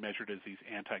identified and measured as these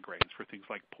antigrains for things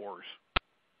like pores.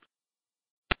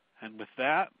 And with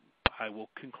that, I will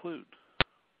conclude.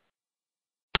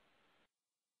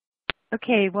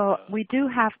 Okay, well, we do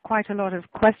have quite a lot of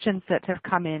questions that have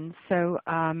come in, so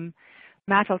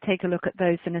Matt will take a look at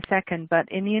those in a second.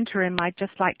 But in the interim, I'd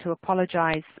just like to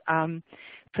apologize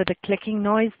for the clicking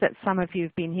noise that some of you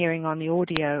have been hearing on the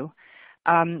audio.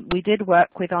 We did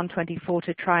work with On24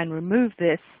 to try and remove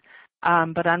this,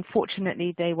 but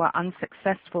unfortunately they were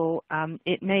unsuccessful.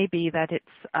 It may be that it's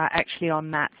actually on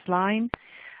Matt's line.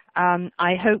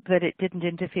 I hope that it didn't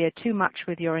interfere too much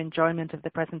with your enjoyment of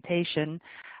the presentation,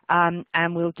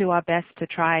 and we'll do our best to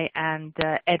try and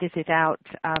edit it out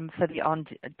for the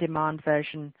on-demand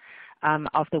version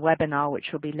of the webinar,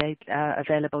 which will be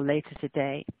available later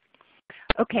today.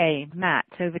 Okay, Matt,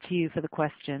 over to you for the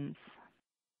questions.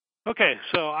 Okay,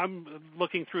 so I'm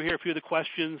looking through here a few of the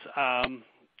questions.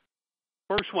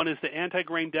 First one, is the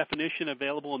anti-grain definition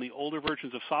available in the older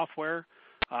versions of software?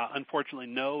 Unfortunately,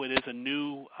 no. It is a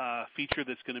new feature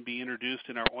that's going to be introduced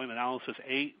in our OIM Analysis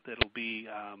 8 that will be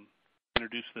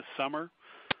introduced this summer.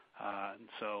 And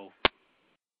so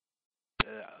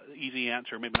easy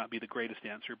answer, maybe not be the greatest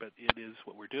answer, but it is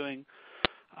what we're doing.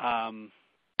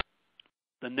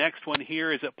 The next one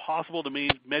here, is it possible to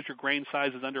measure grain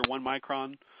sizes under 1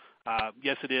 micron?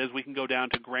 Yes, it is. We can go down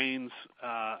to grains,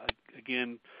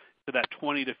 again, to that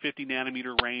 20 to 50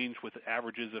 nanometer range with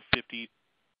averages of 50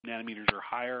 nanometers or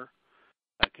higher.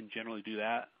 I can generally do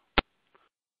that.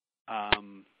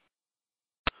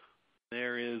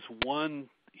 There is one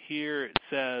here. It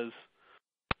says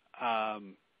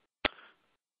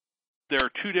there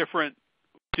are two different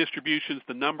distributions,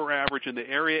 the number average and the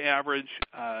area average.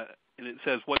 And it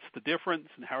says what's the difference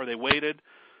and how are they weighted.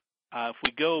 If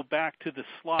we go back to the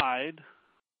slide,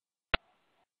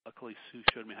 Luckily, Sue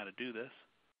showed me how to do this.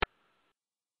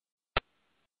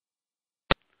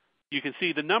 You can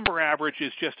see the number average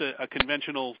is just a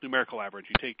conventional numerical average.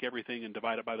 You take everything and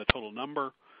divide it by the total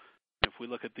number. If we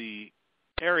look at the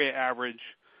area average,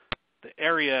 the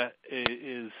area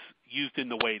is used in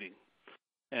the weighting.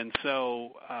 And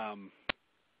so,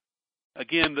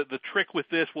 again, the trick with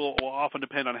this will often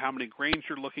depend on how many grains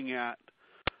you're looking at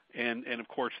and of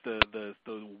course, the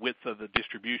width of the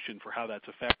distribution for how that's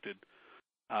affected.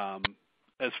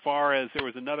 As far as, there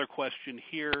was another question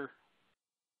here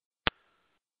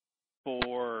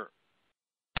for,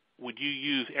 would you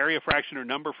use area fraction or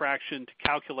number fraction to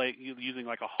calculate using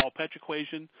like a Hall-Petch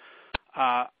equation?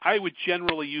 I would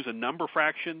generally use a number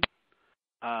fraction,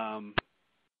 but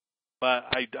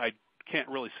I can't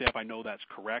really say if I know that's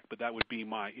correct, but that would be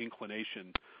my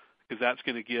inclination, because that's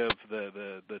going to give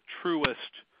the truest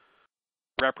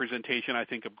representation, I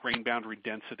think, of grain boundary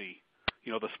density.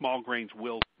 You know, the small grains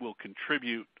will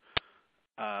contribute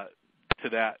to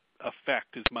that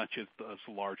effect as much as the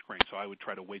large grains, so I would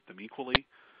try to weight them equally.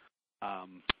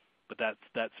 But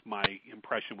that's my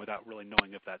impression without really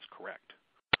knowing if that's correct.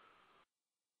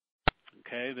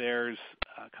 Okay, there's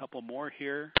a couple more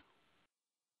here.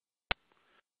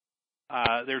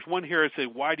 There's one here that says,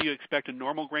 why do you expect a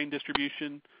normal grain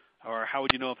distribution? Or how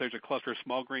would you know if there's a cluster of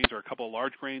small grains or a couple of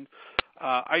large grains?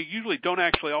 I usually don't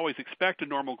actually always expect a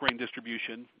normal grain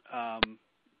distribution.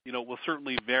 You know, it will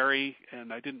certainly vary,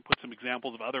 and I didn't put some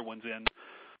examples of other ones in.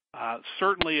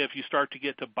 Certainly, if you start to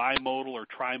get to bimodal or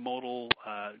trimodal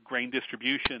grain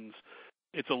distributions,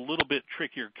 it's a little bit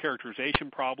trickier characterization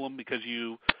problem, because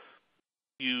you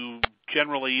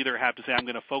generally either have to say, I'm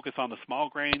going to focus on the small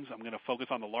grains, I'm going to focus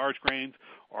on the large grains,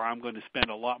 or I'm going to spend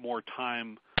a lot more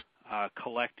time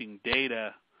collecting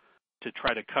data to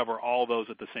try to cover all those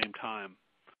at the same time.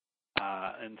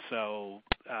 And so,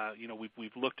 you know,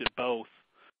 we've looked at both.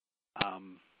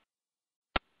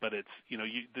 But it's, you know,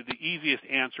 the easiest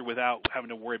answer without having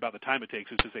to worry about the time it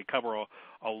takes is to say cover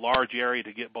a large area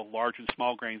to get both large and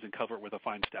small grains and cover it with a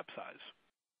fine step size.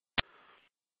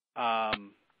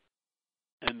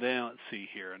 And then let's see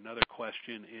here. Another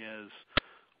question is,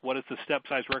 what is the step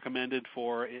size recommended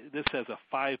for? This says a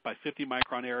 5 by 50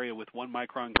 micron area with 1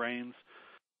 micron grains.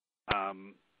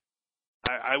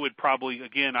 I would probably,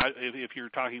 again, if you're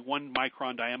talking 1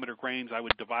 micron diameter grains, I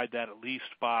would divide that at least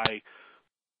by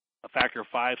a factor of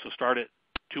 5. So start at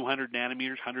 200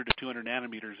 nanometers, 100 to 200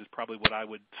 nanometers is probably what I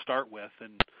would start with,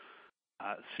 and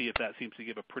see if that seems to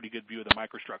give a pretty good view of the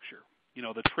microstructure. You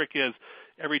know, the trick is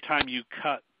every time you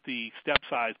cut the step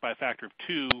size by a factor of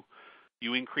 2,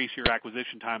 you increase your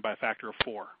acquisition time by a factor of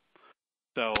 4.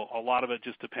 So a lot of it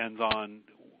just depends on,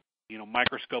 you know,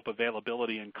 microscope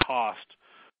availability and cost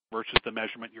versus the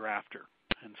measurement you're after.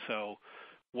 And so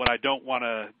what I don't want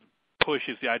to push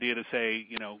is the idea to say,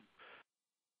 you know,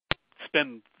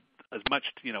 spend as much,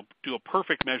 you know, do a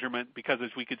perfect measurement, because as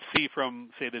we could see from,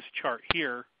 say, this chart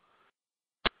here,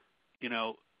 you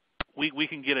know, we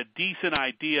can get a decent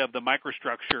idea of the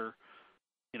microstructure.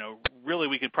 You know, really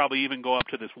we could probably even go up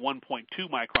to this 1.2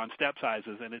 micron step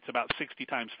sizes, and it's about 60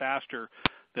 times faster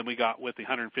than we got with the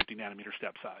 150 nanometer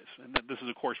step size. And this is,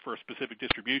 of course, for a specific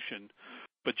distribution,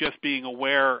 but just being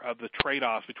aware of the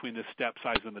trade-offs between the step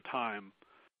size and the time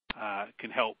can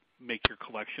help make your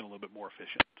collection a little bit more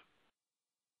efficient.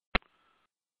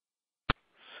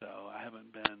 So I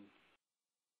haven't been...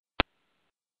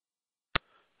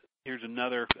 Here's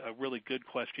another really good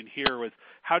question here with,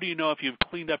 how do you know if you've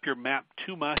cleaned up your map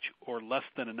too much or less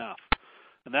than enough?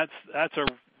 And that's a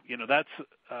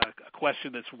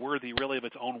question that's worthy really of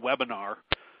its own webinar.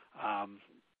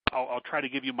 I'll try to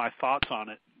give you my thoughts on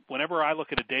it. Whenever I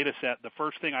look at a data set, the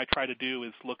first thing I try to do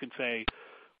is look and say,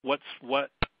 what's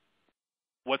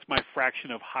my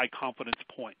fraction of high confidence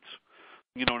points?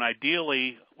 You know, and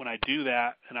ideally, when I do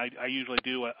that, and I usually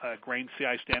do a grain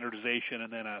CI standardization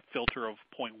and then a filter of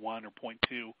 0.1 or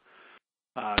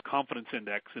 0.2 confidence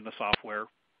index in the software,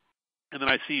 and then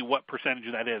I see what percentage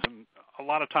of that is. And a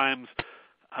lot of times,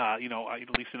 you know,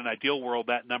 at least in an ideal world,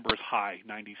 that number is high,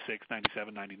 96,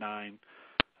 97, 99.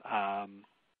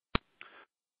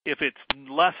 If it's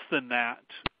less than that,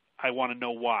 I want to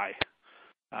know why.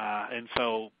 And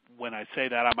so when I say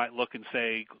that, I might look and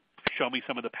say, show me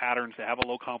some of the patterns that have a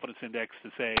low confidence index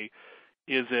to say,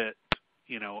 is it,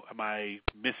 you know, am I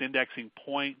misindexing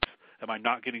points? Am I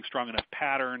not getting strong enough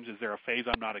patterns? Is there a phase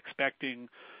I'm not expecting?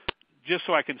 Just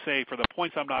so I can say, for the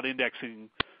points I'm not indexing,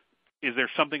 is there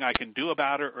something I can do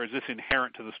about it, or is this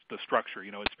inherent to the structure?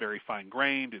 You know, it's very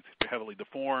fine-grained, it's heavily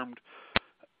deformed.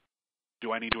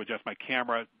 Do I need to adjust my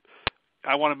camera?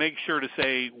 I want to make sure to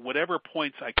say, whatever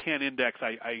points I can index,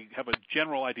 I have a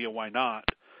general idea why not.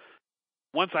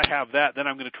 once I have that, then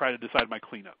I'm going to try to decide my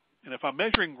cleanup. And if I'm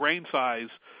measuring grain size,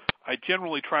 I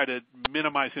generally try to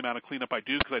minimize the amount of cleanup I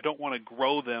do because I don't want to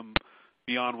grow them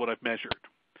beyond what I've measured.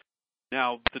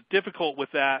 Now, the difficult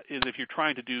with that is if you're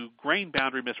trying to do grain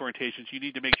boundary misorientations, you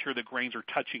need to make sure the grains are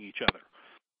touching each other.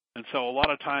 And so a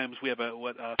lot of times we have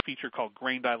a feature called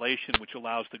grain dilation, which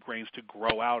allows the grains to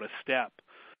grow out a step.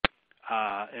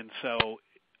 And so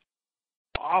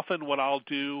often what I'll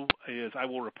do is I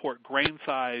will report grain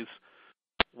size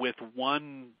with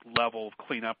one level of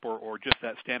cleanup or just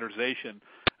that standardization,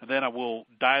 and then I will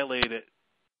dilate it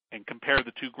and compare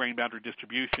the two grain boundary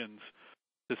distributions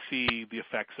to see the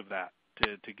effects of that,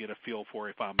 to get a feel for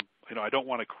if I'm, I don't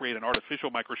want to create an artificial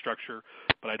microstructure,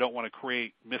 but I don't want to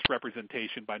create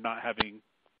misrepresentation by not having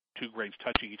two grains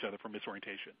touching each other for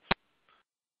misorientations.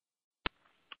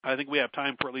 I think we have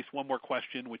time for at least one more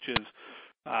question, which is,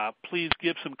 please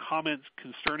give some comments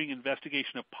concerning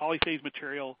investigation of polyphase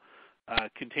material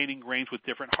containing grains with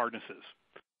different hardnesses.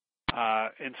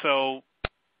 And so,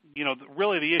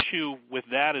 really the issue with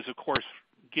that is, of course,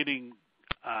 getting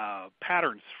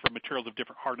patterns from materials of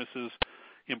different hardnesses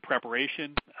in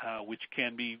preparation, which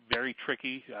can be very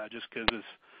tricky just because as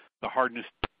the hardness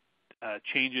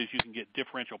changes, you can get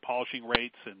differential polishing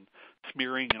rates and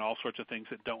smearing and all sorts of things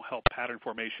that don't help pattern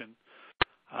formation.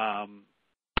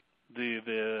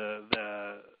 There's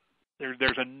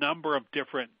a number of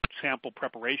different sample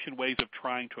preparation ways of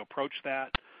trying to approach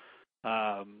that,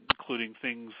 including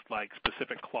things like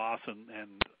specific cloths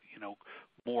and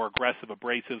more aggressive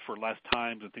abrasives for less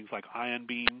times and things like ion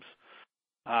beams.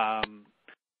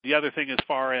 The other thing as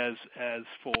far as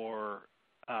for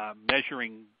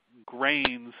measuring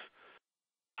grains,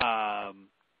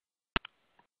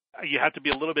 you have to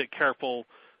be a little bit careful.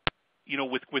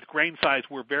 With grain size,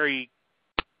 we're very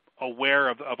aware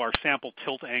of our sample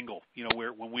tilt angle.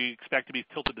 When we expect to be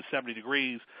tilted to 70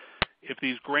 degrees, if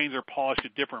these grains are polished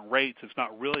at different rates, it's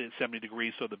not really at 70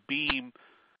 degrees, so the beam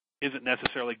isn't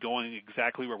necessarily going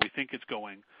exactly where we think it's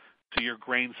going. So your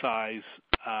grain size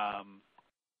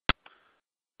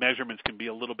measurements can be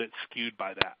a little bit skewed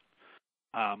by that.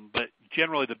 But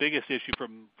generally, the biggest issue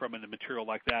from a material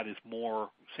like that is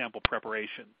more sample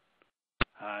preparation.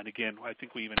 And again, I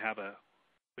think we may have a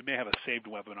saved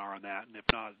webinar on that, and if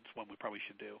not, it's one we probably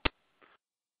should do.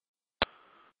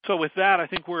 So with that, I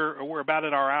think we're about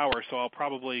at our hour, so I'll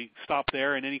probably stop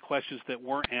there. And any questions that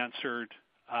weren't answered,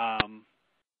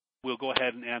 we'll go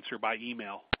ahead and answer by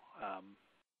email.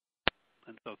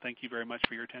 And so thank you very much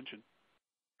for your attention.